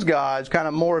 those gods kind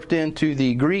of morphed into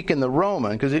the Greek and the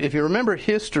Roman. Because if you remember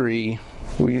history,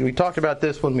 we talked about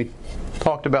this when we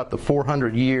talked about the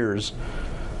 400 years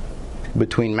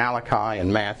between Malachi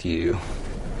and Matthew.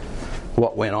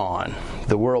 What went on?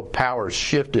 The world powers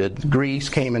shifted. Greece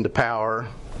came into power,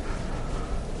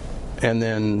 and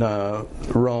then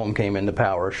Rome came into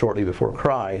power shortly before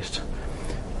Christ.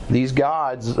 These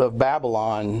gods of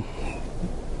Babylon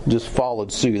just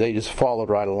followed suit. They just followed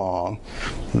right along.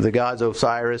 The gods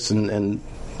Osiris and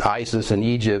Isis in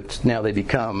Egypt, now they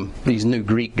become these new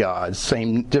Greek gods.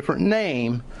 Same, different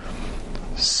name,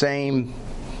 same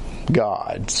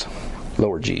gods,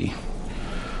 lower G.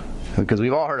 Because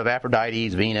we've all heard of Aphrodite,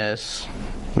 Venus.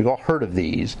 We've all heard of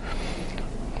these.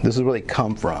 This is where they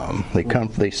come from. They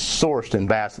sourced in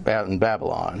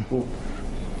Babylon.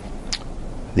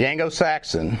 The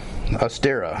Anglo-Saxon,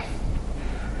 Ostera,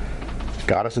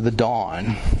 goddess of the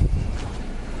dawn.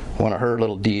 One of her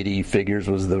little deity figures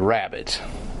was the rabbit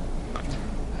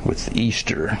with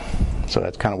Easter. So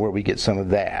that's kind of where we get some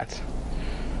of that.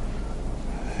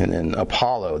 And then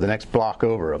Apollo, the next block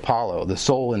over, Apollo, the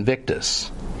Sol Invictus,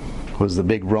 was the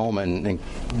big Roman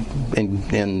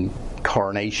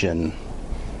incarnation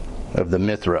of the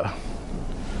Mithra.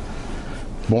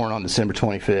 Born on December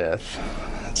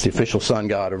 25th. It's the official sun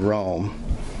god of Rome.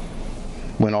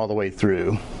 Went all the way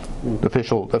through. The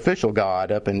official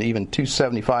god up in even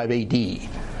 275 AD.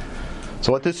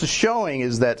 So what this is showing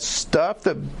is that stuff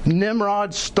that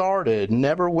Nimrod started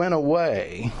never went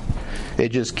away. It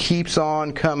just keeps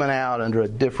on coming out under a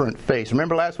different face.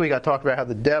 Remember last week I talked about how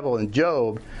the devil in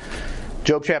Job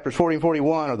chapters 40 and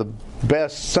 41 are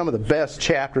some of the best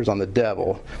chapters on the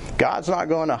devil. God's not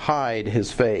going to hide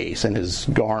his face and his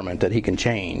garment that he can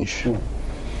change,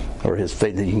 or his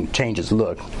face that he can change his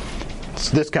look. It's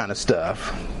this kind of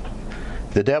stuff.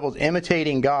 The devil's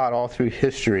imitating God all through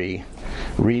history,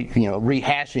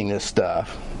 rehashing this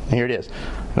stuff. And here it is.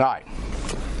 All right.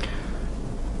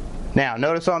 Now,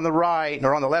 notice on the right,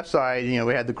 or on the left side,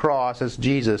 we had the cross as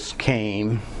Jesus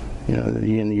came,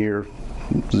 in the year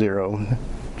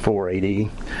 4 AD.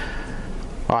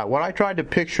 All right, what I tried to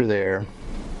picture there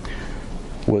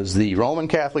was the Roman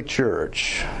Catholic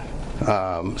Church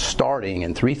starting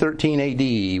in 313 AD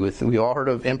we all heard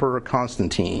of Emperor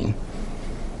Constantine.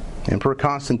 Emperor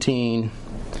Constantine,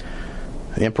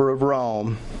 Emperor of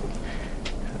Rome,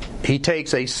 he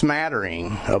takes a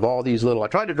smattering of all these little, I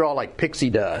tried to draw like pixie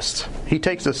dust. He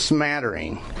takes a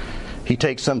smattering. He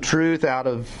takes some truth out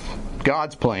of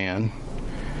God's plan,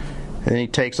 and he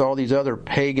takes all these other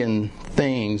pagan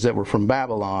things that were from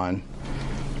Babylon,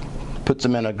 puts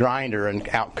them in a grinder, and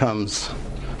out comes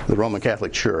the Roman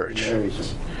Catholic Church.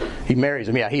 He marries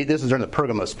them. Yeah, this is during the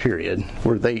Pergamos period,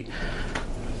 where the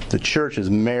church is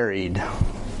married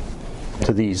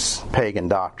to these pagan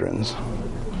doctrines.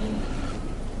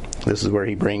 This is where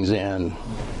he brings in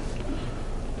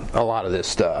a lot of this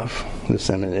stuff.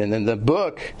 And then the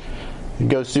book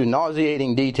goes through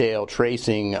nauseating detail,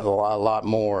 tracing a lot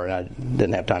more, and I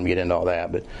didn't have time to get into all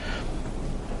that. But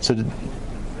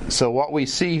so what we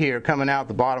see here coming out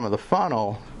the bottom of the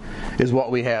funnel is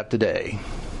what we have today.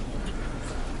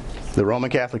 The Roman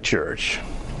Catholic Church.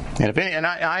 And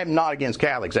I am not against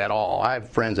Catholics at all. I have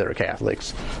friends that are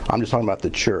Catholics. I'm just talking about the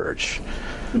church.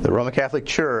 The Roman Catholic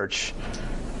Church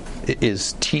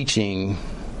is teaching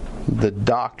the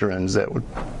doctrines that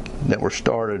were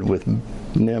started with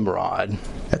Nimrod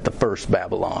at the first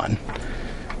Babylon.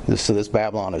 So this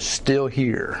Babylon is still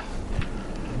here.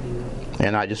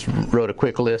 And I just wrote a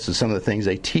quick list of some of the things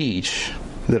they teach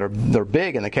that they're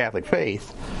big in the Catholic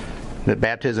faith. That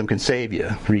baptism can save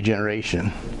you,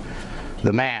 regeneration,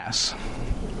 the Mass,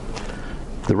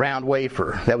 The round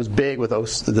wafer. That was big with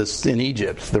this in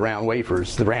Egypt. The round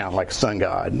wafers, the round like sun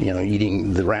god,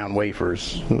 eating the round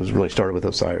wafers. It was really started with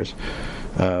Osiris.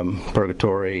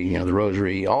 Purgatory, the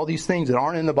rosary, all these things that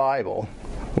aren't in the Bible.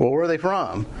 Well, where are they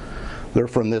from? They're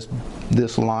from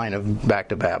this line of back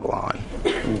to Babylon.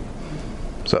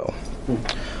 So,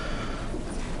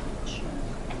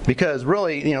 because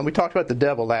really, we talked about the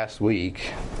devil last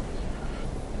week.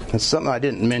 It's something I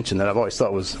didn't mention that I've always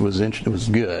thought was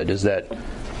good, is that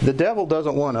the devil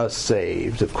doesn't want us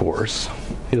saved, of course.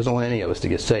 He doesn't want any of us to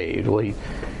get saved. Well,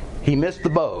 he missed the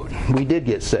boat. We did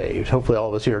get saved. Hopefully all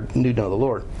of us here do know the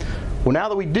Lord. Well, now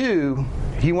that we do,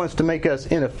 he wants to make us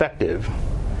ineffective.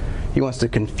 He wants to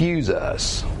confuse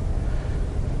us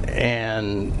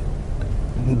and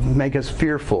make us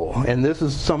fearful. And this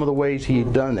is some of the ways he's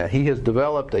done that. He has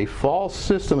developed a false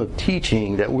system of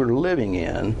teaching that we're living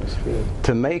in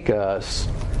to make us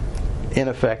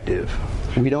ineffective.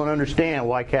 We don't understand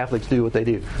why Catholics do what they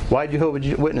do. Why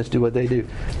Jehovah's Witnesses do what they do.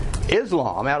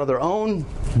 Islam, out of their own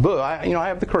book, I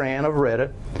have the Quran, I've read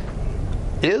it.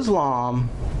 Islam,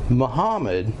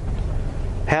 Muhammad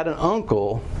had an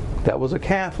uncle that was a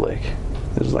Catholic.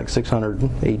 This is like 600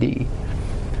 AD.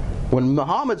 When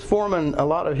Muhammad's forming a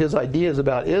lot of his ideas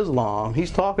about Islam, he's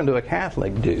talking to a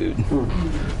Catholic dude.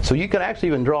 So you can actually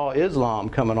even draw Islam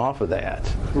coming off of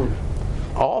that.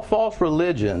 All false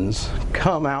religions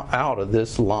come out of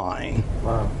this line.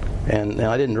 Wow. And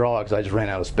I didn't draw it because I just ran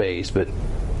out of space, but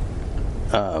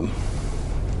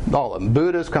all of them.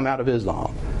 Buddhists come out of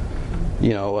Islam.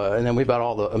 And then we've got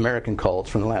all the American cults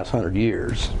from the last 100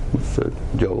 years, with the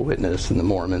Jehovah's Witnesses and the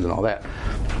Mormons and all that.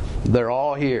 They're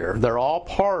all here. They're all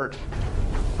part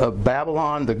of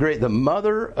Babylon the Great, the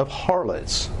mother of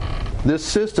harlots. This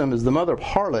system is the mother of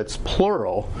harlots,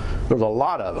 plural. There's a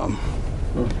lot of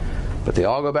them. But they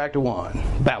all go back to one,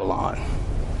 Babylon.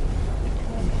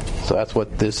 So that's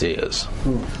what this is.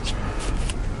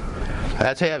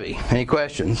 That's heavy. Any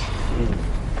questions?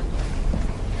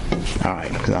 All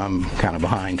right, because I'm kind of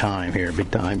behind time here, big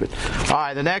time. But all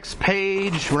right, the next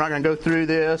page, we're not going to go through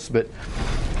this, but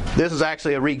this is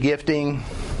actually a regifting.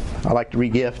 I like to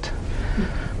regift.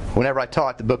 Whenever I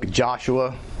taught the book of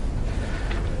Joshua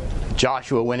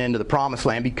went into the promised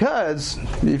land because,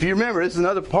 if you remember, this is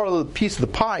another part of the piece of the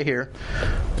pie here.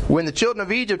 When the children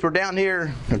of Egypt were down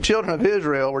here, the children of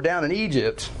Israel were down in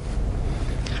Egypt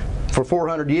for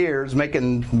 400 years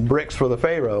making bricks for the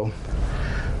Pharaoh,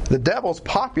 the devil's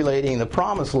populating the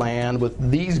promised land with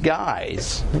these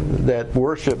guys that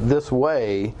worship this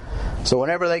way. So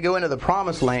whenever they go into the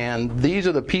promised land, these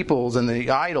are the peoples and the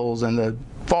idols and the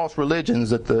false religions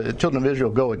that the children of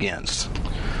Israel go against.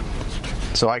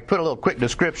 So I put a little quick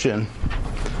description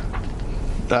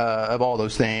of all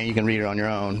those things. You can read it on your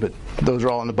own, but those are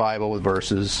all in the Bible with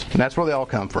verses. And that's where they all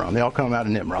come from. They all come out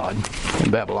of Nimrod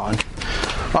in Babylon.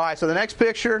 All right, so the next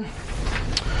picture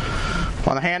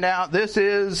on the handout, this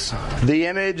is the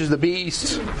image, the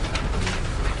beast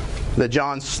that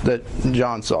John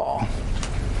saw.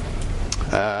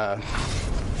 All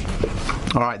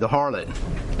right, the harlot.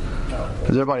 Is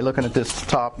everybody looking at this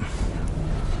top?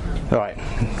 All right,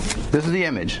 this is the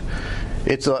image.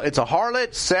 It's a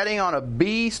harlot sitting on a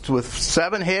beast with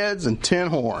 7 heads and 10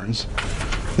 horns.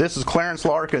 This is Clarence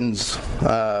Larkin's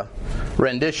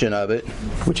rendition of it,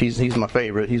 which he's my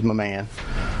favorite. He's my man.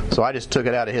 So I just took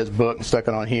it out of his book and stuck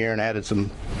it on here and added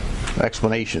some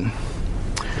explanation.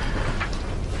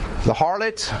 The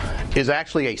harlot is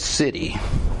actually a city.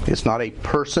 It's not a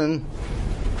person.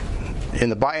 In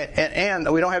the Bible,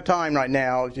 and we don't have time right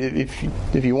now.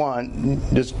 If you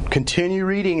want, just continue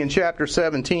reading in chapter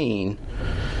 17,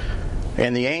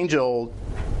 and the angel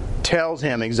tells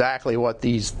him exactly what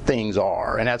these things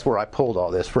are, and that's where I pulled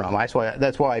all this from.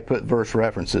 That's why I put verse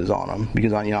references on them,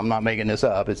 because I'm not making this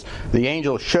up. It's the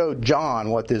angel showed John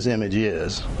what this image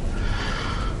is.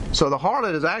 So the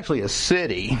harlot is actually a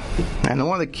city, and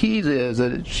one of the keys is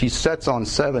that she sits on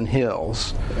 7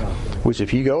 hills, which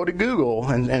if you go to Google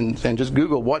and just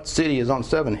Google what city is on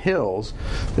 7 hills,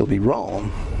 it'll be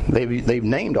Rome. They've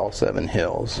named all 7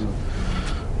 hills.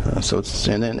 So it's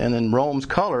and then Rome's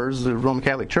colors, the Roman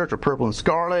Catholic Church, are purple and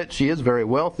scarlet. She is very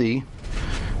wealthy.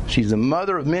 She's the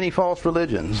mother of many false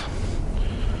religions.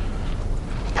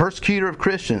 Persecutor of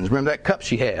Christians. Remember that cup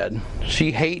she had.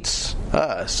 She hates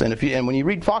us. And when you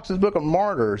read Fox's Book of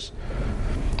Martyrs,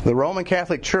 the Roman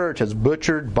Catholic Church has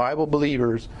butchered Bible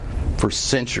believers for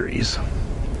centuries.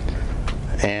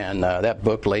 And that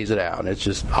book lays it out. And it's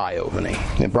just eye-opening.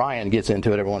 And Brian gets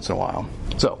into it every once in a while.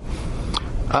 So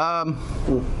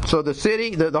the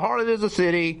city, the harlot is a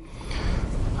city.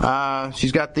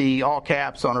 She's got the all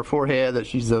caps on her forehead that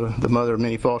she's the mother of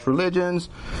many false religions.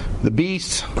 The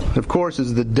beast, of course,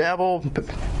 is the devil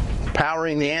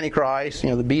powering the Antichrist.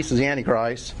 The beast is the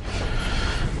Antichrist.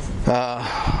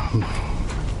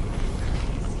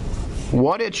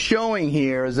 What it's showing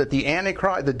here is that the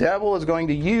Antichrist, the devil is going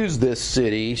to use this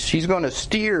city. She's going to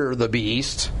steer the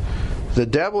beast. The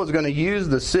devil is going to use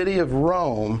the city of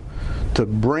Rome to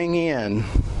bring in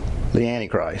the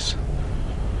Antichrist.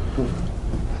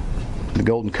 The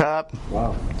golden cup.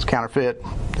 Wow. It's counterfeit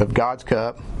of God's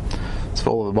cup. It's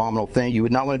full of abominable things. You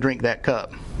would not want to drink that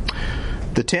cup.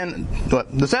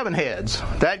 The 7 heads.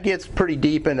 That gets pretty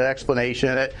deep into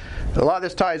explanation. A lot of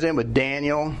this ties in with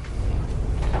Daniel.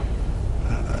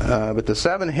 But the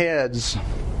 7 heads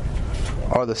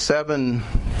are the 7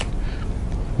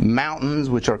 mountains,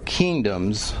 which are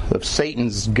kingdoms of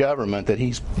Satan's government that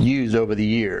he's used over the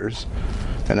years.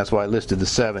 And that's why I listed the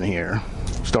 7 here.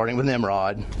 Starting with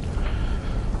Nimrod.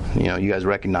 You guys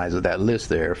recognize that list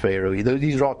there. Pharaoh.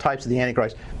 These are all types of the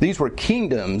Antichrist. These were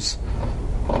kingdoms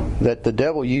that the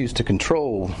devil used to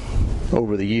control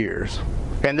over the years.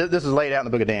 And this is laid out in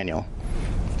the book of Daniel.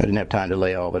 I didn't have time to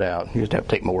lay all of it out. You just have to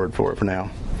take my word for it for now.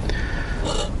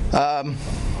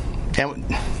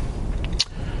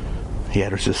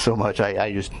 There's just so much.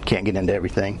 I just can't get into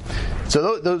everything.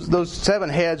 So those 7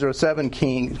 heads are 7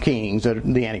 kings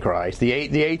of the Antichrist. The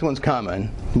eighth one's coming.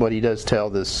 What he does tell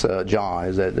this John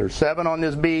is that there's 7 on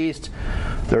this beast.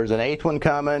 There's an 8th one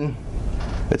coming.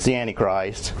 It's the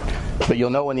Antichrist. But you'll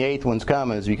know when the 8th one's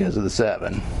coming is because of the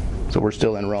 7. So we're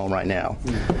still in Rome right now.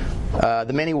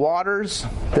 The many waters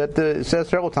that it says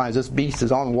several times. This beast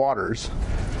is on waters.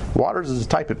 Waters is a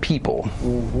type of people.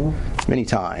 Many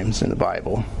times in the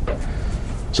Bible.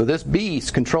 So this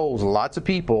beast controls lots of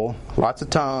people, lots of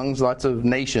tongues, lots of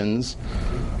nations.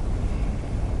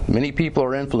 Many people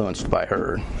are influenced by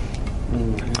her.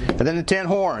 And then the 10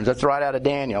 horns. That's right out of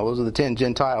Daniel. Those are the 10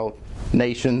 Gentile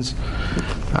nations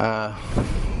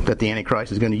that the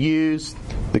Antichrist is going to use.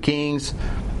 The kings.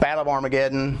 Battle of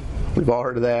Armageddon. We've all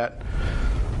heard of that.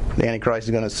 The Antichrist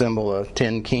is going to assemble a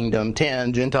 10 kingdom,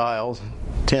 10 Gentiles,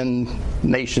 10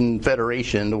 nation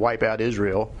federation to wipe out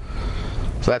Israel.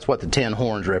 So that's what the 10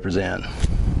 horns represent.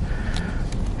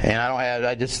 And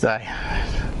I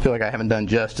feel like I haven't done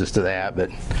justice to that, but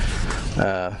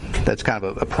that's kind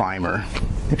of a primer.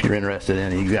 If you're interested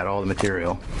in it, you've got all the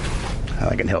material.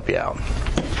 I can help you out.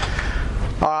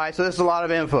 All right, so this is a lot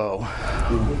of info.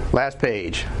 Last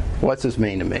page. What's this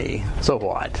mean to me? So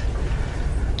what?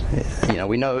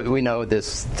 We know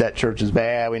that church is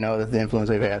bad. We know that the influence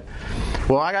they've had.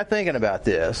 Well, I got thinking about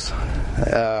this.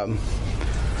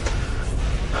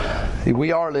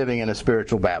 We are living in a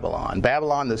spiritual Babylon.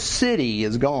 Babylon, the city,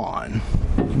 is gone.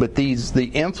 But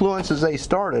the influences they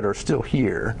started are still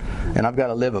here. And I've got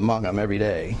to live among them every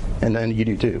day. And then you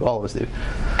do too. All of us do.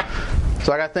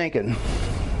 So I got thinking.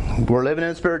 We're living in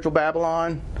a spiritual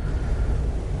Babylon.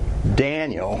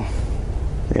 Daniel,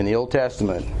 in the Old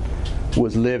Testament,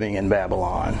 was living in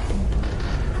Babylon.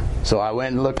 So I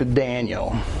went and looked at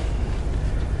Daniel.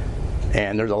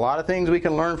 And there's a lot of things we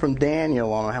can learn from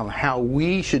Daniel on how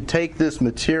we should take this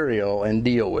material and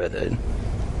deal with it.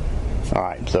 All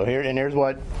right, so here's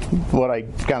what I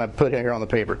kind of put here on the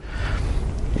paper.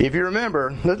 If you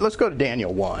remember, let's go to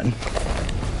Daniel 1.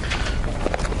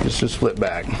 Let's just flip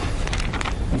back.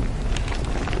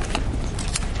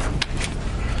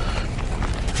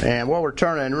 And while we're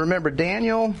turning, remember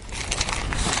Daniel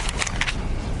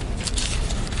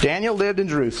lived in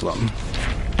Jerusalem.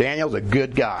 Daniel's a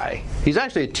good guy. He's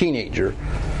actually a teenager.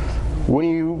 When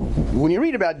you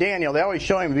read about Daniel, they always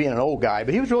show him being an old guy,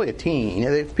 but he was really a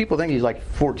teen. People think he's like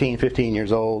 14, 15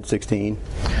 years old, 16.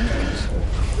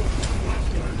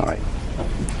 All right.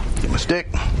 Get my stick.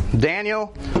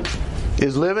 Daniel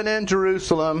is living in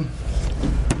Jerusalem.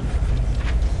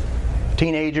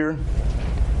 Teenager.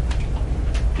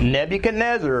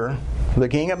 Nebuchadnezzar, the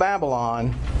king of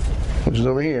Babylon, which is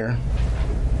over here,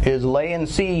 is laying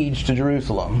siege to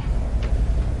Jerusalem.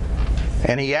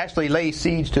 And he actually lays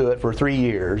siege to it for 3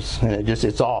 years, and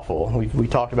it's awful. We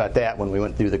talked about that when we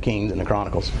went through the Kings and the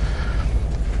Chronicles.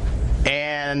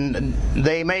 And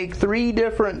they make 3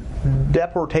 different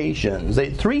deportations.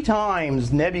 3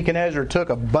 times Nebuchadnezzar took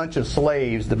a bunch of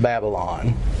slaves to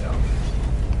Babylon.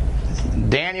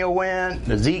 Daniel went,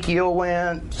 Ezekiel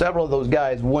went, several of those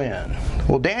guys went.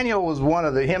 Well, Daniel was one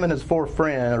of him and his 4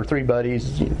 friends, or 3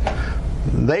 buddies,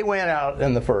 they went out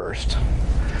in the first.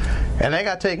 And they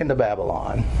got taken to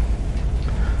Babylon.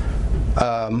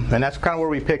 And that's kind of where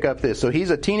we pick up this. So he's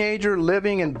a teenager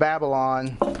living in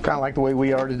Babylon, kind of like the way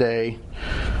we are today.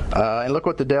 And look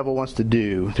what the devil wants to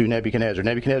do through Nebuchadnezzar.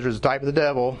 Nebuchadnezzar is the type of the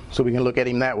devil, so we can look at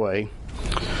him that way.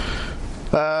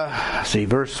 See,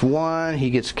 verse 1, he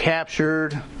gets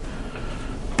captured.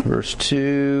 Verse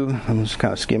 2, I'm just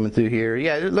kind of skimming through here.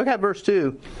 Yeah, look at verse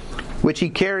 2. Which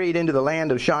he carried into the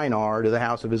land of Shinar, to the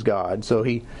house of his God. So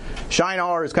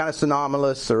Shinar is kind of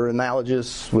synonymous or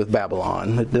analogous with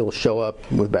Babylon. It'll show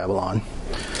up with Babylon.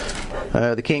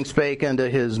 The king spake unto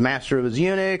his master of his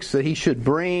eunuchs that he should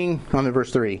bring, I'm in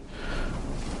verse 3.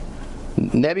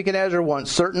 Nebuchadnezzar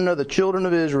wants certain of the children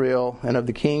of Israel and of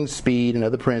the king's speed and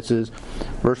of the princes.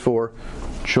 Verse 4.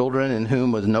 Children in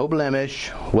whom was no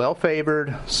blemish, well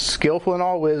favored, skillful in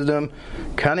all wisdom,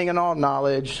 cunning in all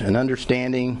knowledge, and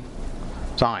understanding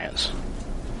science.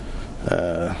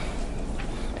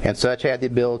 And such had the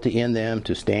ability in them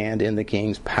to stand in the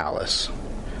king's palace,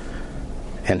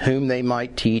 and whom they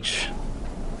might teach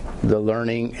the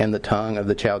learning and the tongue of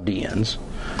the Chaldeans.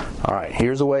 All right,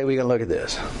 here's the way we can look at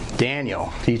this.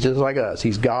 Daniel, he's just like us.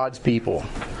 He's God's people.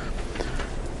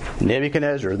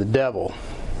 Nebuchadnezzar, the devil,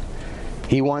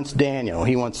 he wants Daniel.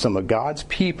 He wants some of God's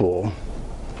people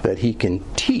that he can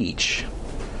teach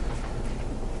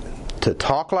to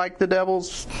talk like the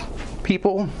devil's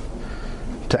people,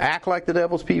 to act like the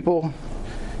devil's people,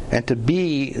 and to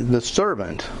be the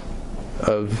servant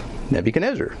of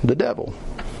Nebuchadnezzar, the devil.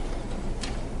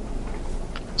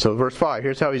 So verse 5,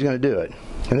 here's how he's going to do it.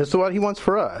 And this is what he wants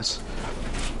for us.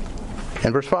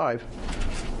 And verse 5,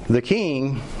 the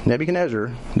king,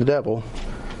 Nebuchadnezzar, the devil,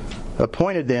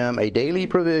 appointed them a daily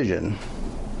provision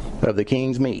of the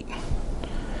king's meat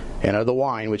and of the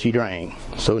wine which he drank,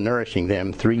 so nourishing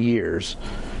them 3 years,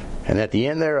 and at the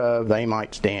end thereof they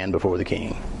might stand before the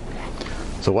king.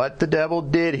 So what the devil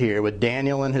did here with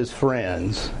Daniel and his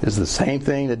friends is the same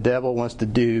thing the devil wants to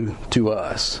do to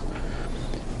us.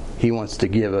 He wants to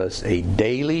give us a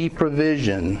daily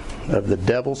provision of the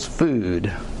devil's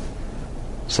food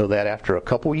so that after a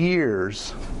couple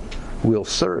years we'll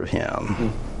serve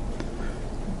him.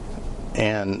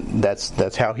 And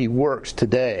that's how he works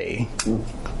today.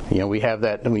 You know, we have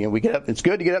that. We get up. It's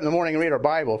good to get up in the morning and read our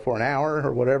Bible for an hour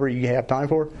or whatever you have time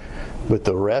for. But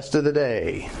the rest of the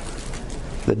day,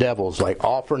 the devil's like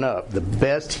offering up the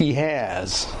best he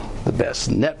has, the best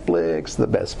Netflix, the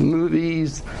best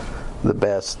movies, the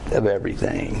best of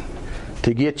everything,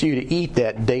 to get you to eat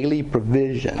that daily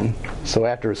provision. So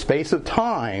after a space of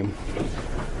time,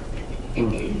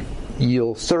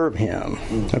 you'll serve him.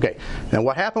 Okay. Now,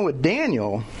 what happened with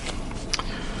Daniel?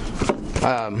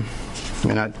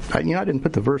 And I didn't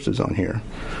put the verses on here.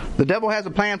 The devil has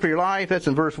a plan for your life. That's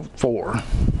in verse 4.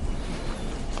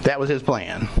 That was his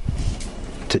plan.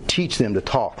 To teach them to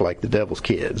talk like the devil's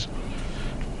kids.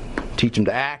 Teach them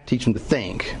to act. Teach them to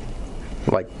think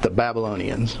like the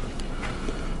Babylonians.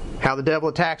 How the devil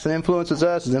attacks and influences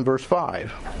us is in verse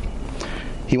 5.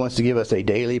 He wants to give us a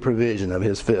daily provision of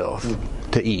his filth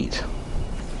to eat.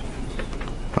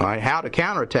 All right, how to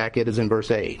counterattack it is in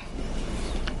verse 8.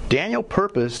 Daniel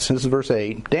purposed, this is verse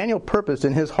 8, Daniel purposed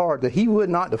in his heart that he would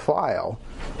not defile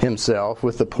himself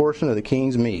with the portion of the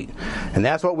king's meat. And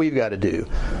that's what we've got to do.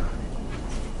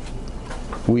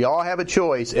 We all have a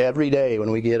choice every day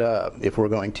when we get up if we're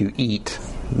going to eat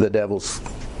the devil's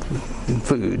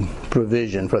food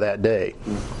provision for that day.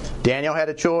 Daniel had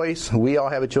a choice. We all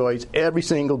have a choice every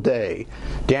single day.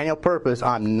 Daniel purposed,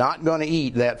 I'm not going to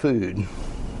eat that food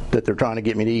that they're trying to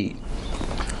get me to eat.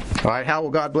 All right, how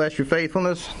will God bless your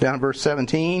faithfulness? Down in verse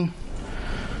 17.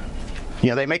 You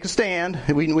know, they make a stand.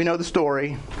 We know the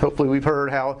story. Hopefully we've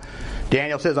heard how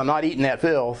Daniel says, I'm not eating that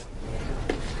filth.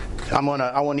 I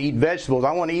want to eat vegetables.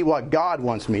 I want to eat what God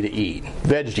wants me to eat.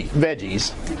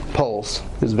 Veggies. Pulse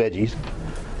is veggies.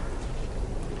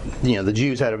 You know, the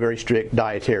Jews had a very strict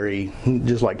dietary,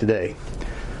 just like today.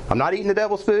 I'm not eating the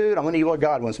devil's food. I'm going to eat what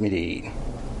God wants me to eat.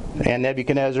 And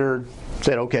Nebuchadnezzar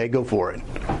said, okay, go for it.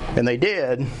 And they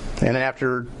did. And then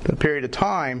after a period of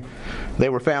time, they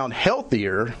were found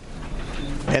healthier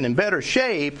and in better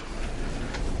shape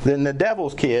than the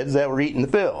devil's kids that were eating the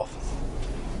filth.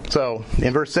 So,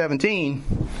 in verse 17,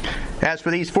 as for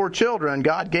these 4 children,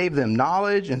 God gave them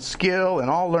knowledge and skill and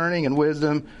all learning and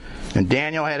wisdom, and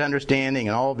Daniel had understanding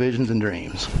in all visions and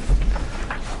dreams.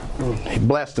 He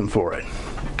blessed them for it.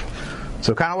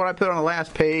 So kind of what I put on the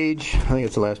last page, I think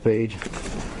it's the last page,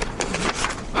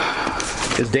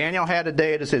 is Daniel had a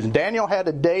day of decision. Daniel had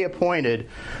a day appointed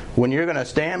when you're going to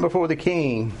stand before the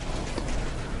king.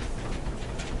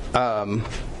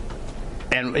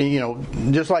 And you know,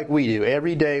 just like we do,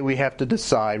 every day we have to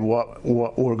decide what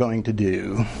we're going to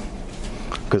do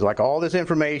Because like all this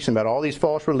information about all these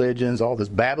false religions, all this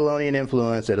Babylonian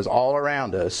influence that is all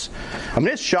around us, I mean,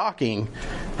 it's shocking.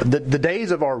 The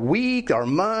days of our week, our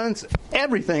months,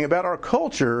 everything about our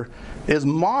culture is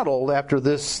modeled after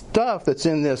this stuff that's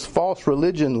in this false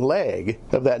religion leg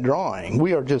of that drawing.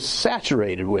 We are just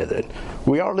saturated with it.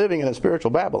 We are living in a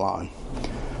spiritual Babylon.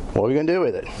 What are we going to do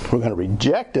with it? We're going to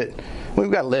reject it. We've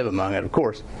got to live among it, of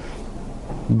course.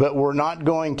 But we're not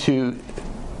going to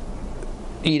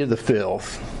eat of the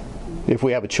filth if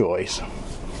we have a choice.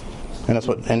 And that's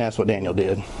what Daniel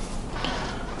did.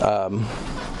 I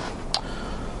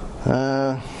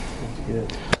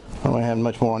don't have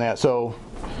much more on that. So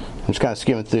I'm just kind of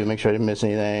skimming through, make sure I didn't miss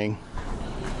anything.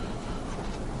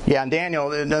 Yeah, and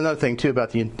Daniel, another thing too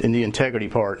about the integrity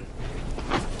part.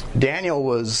 Daniel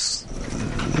was,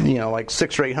 like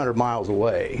 600 or 800 miles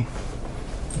away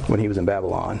when he was in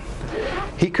Babylon.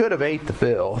 He could have ate the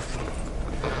filth,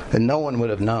 and no one would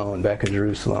have known back in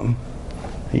Jerusalem.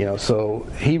 So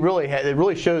he really it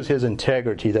really shows his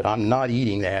integrity that I'm not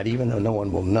eating that, even though no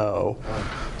one will know.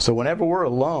 So whenever we're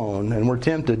alone and we're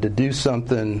tempted to do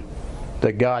something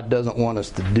that God doesn't want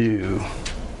us to do,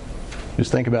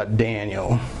 just think about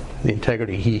Daniel, the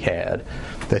integrity he had,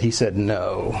 that he said,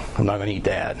 no, I'm not going to eat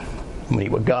that. I'm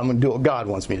going to do what God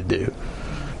wants me to do.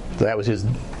 So that was his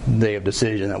day of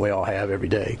decision that we all have every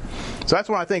day. So that's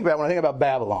what I think about when I think about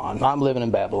Babylon. I'm living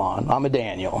in Babylon. I'm a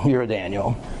Daniel. You're a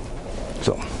Daniel.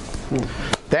 So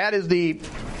that is the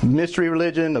mystery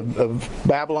religion of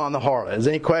Babylon the harlot. Is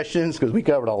there any questions? Because we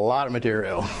covered a lot of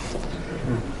material.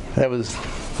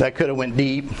 That could have went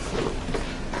deep.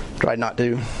 Tried not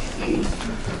to.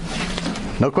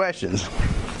 No questions.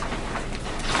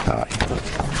 All right.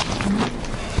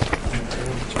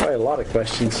 There's probably a lot of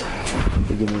questions.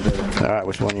 All right,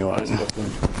 which one you want? You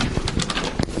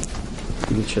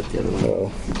can shut the other one.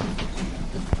 Oh.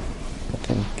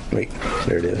 Wait,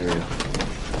 there it is.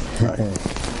 All right.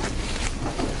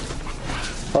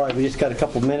 All right, we just got a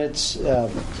couple minutes.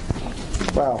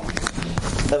 Wow,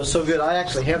 that was so good. I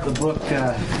actually have the book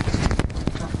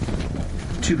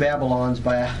Two Babylons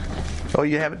by... Oh,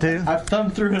 you have it too? I've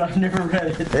thumbed through it. I've never read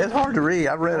it. It's hard to read.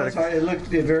 I've read it. It looked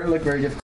very difficult.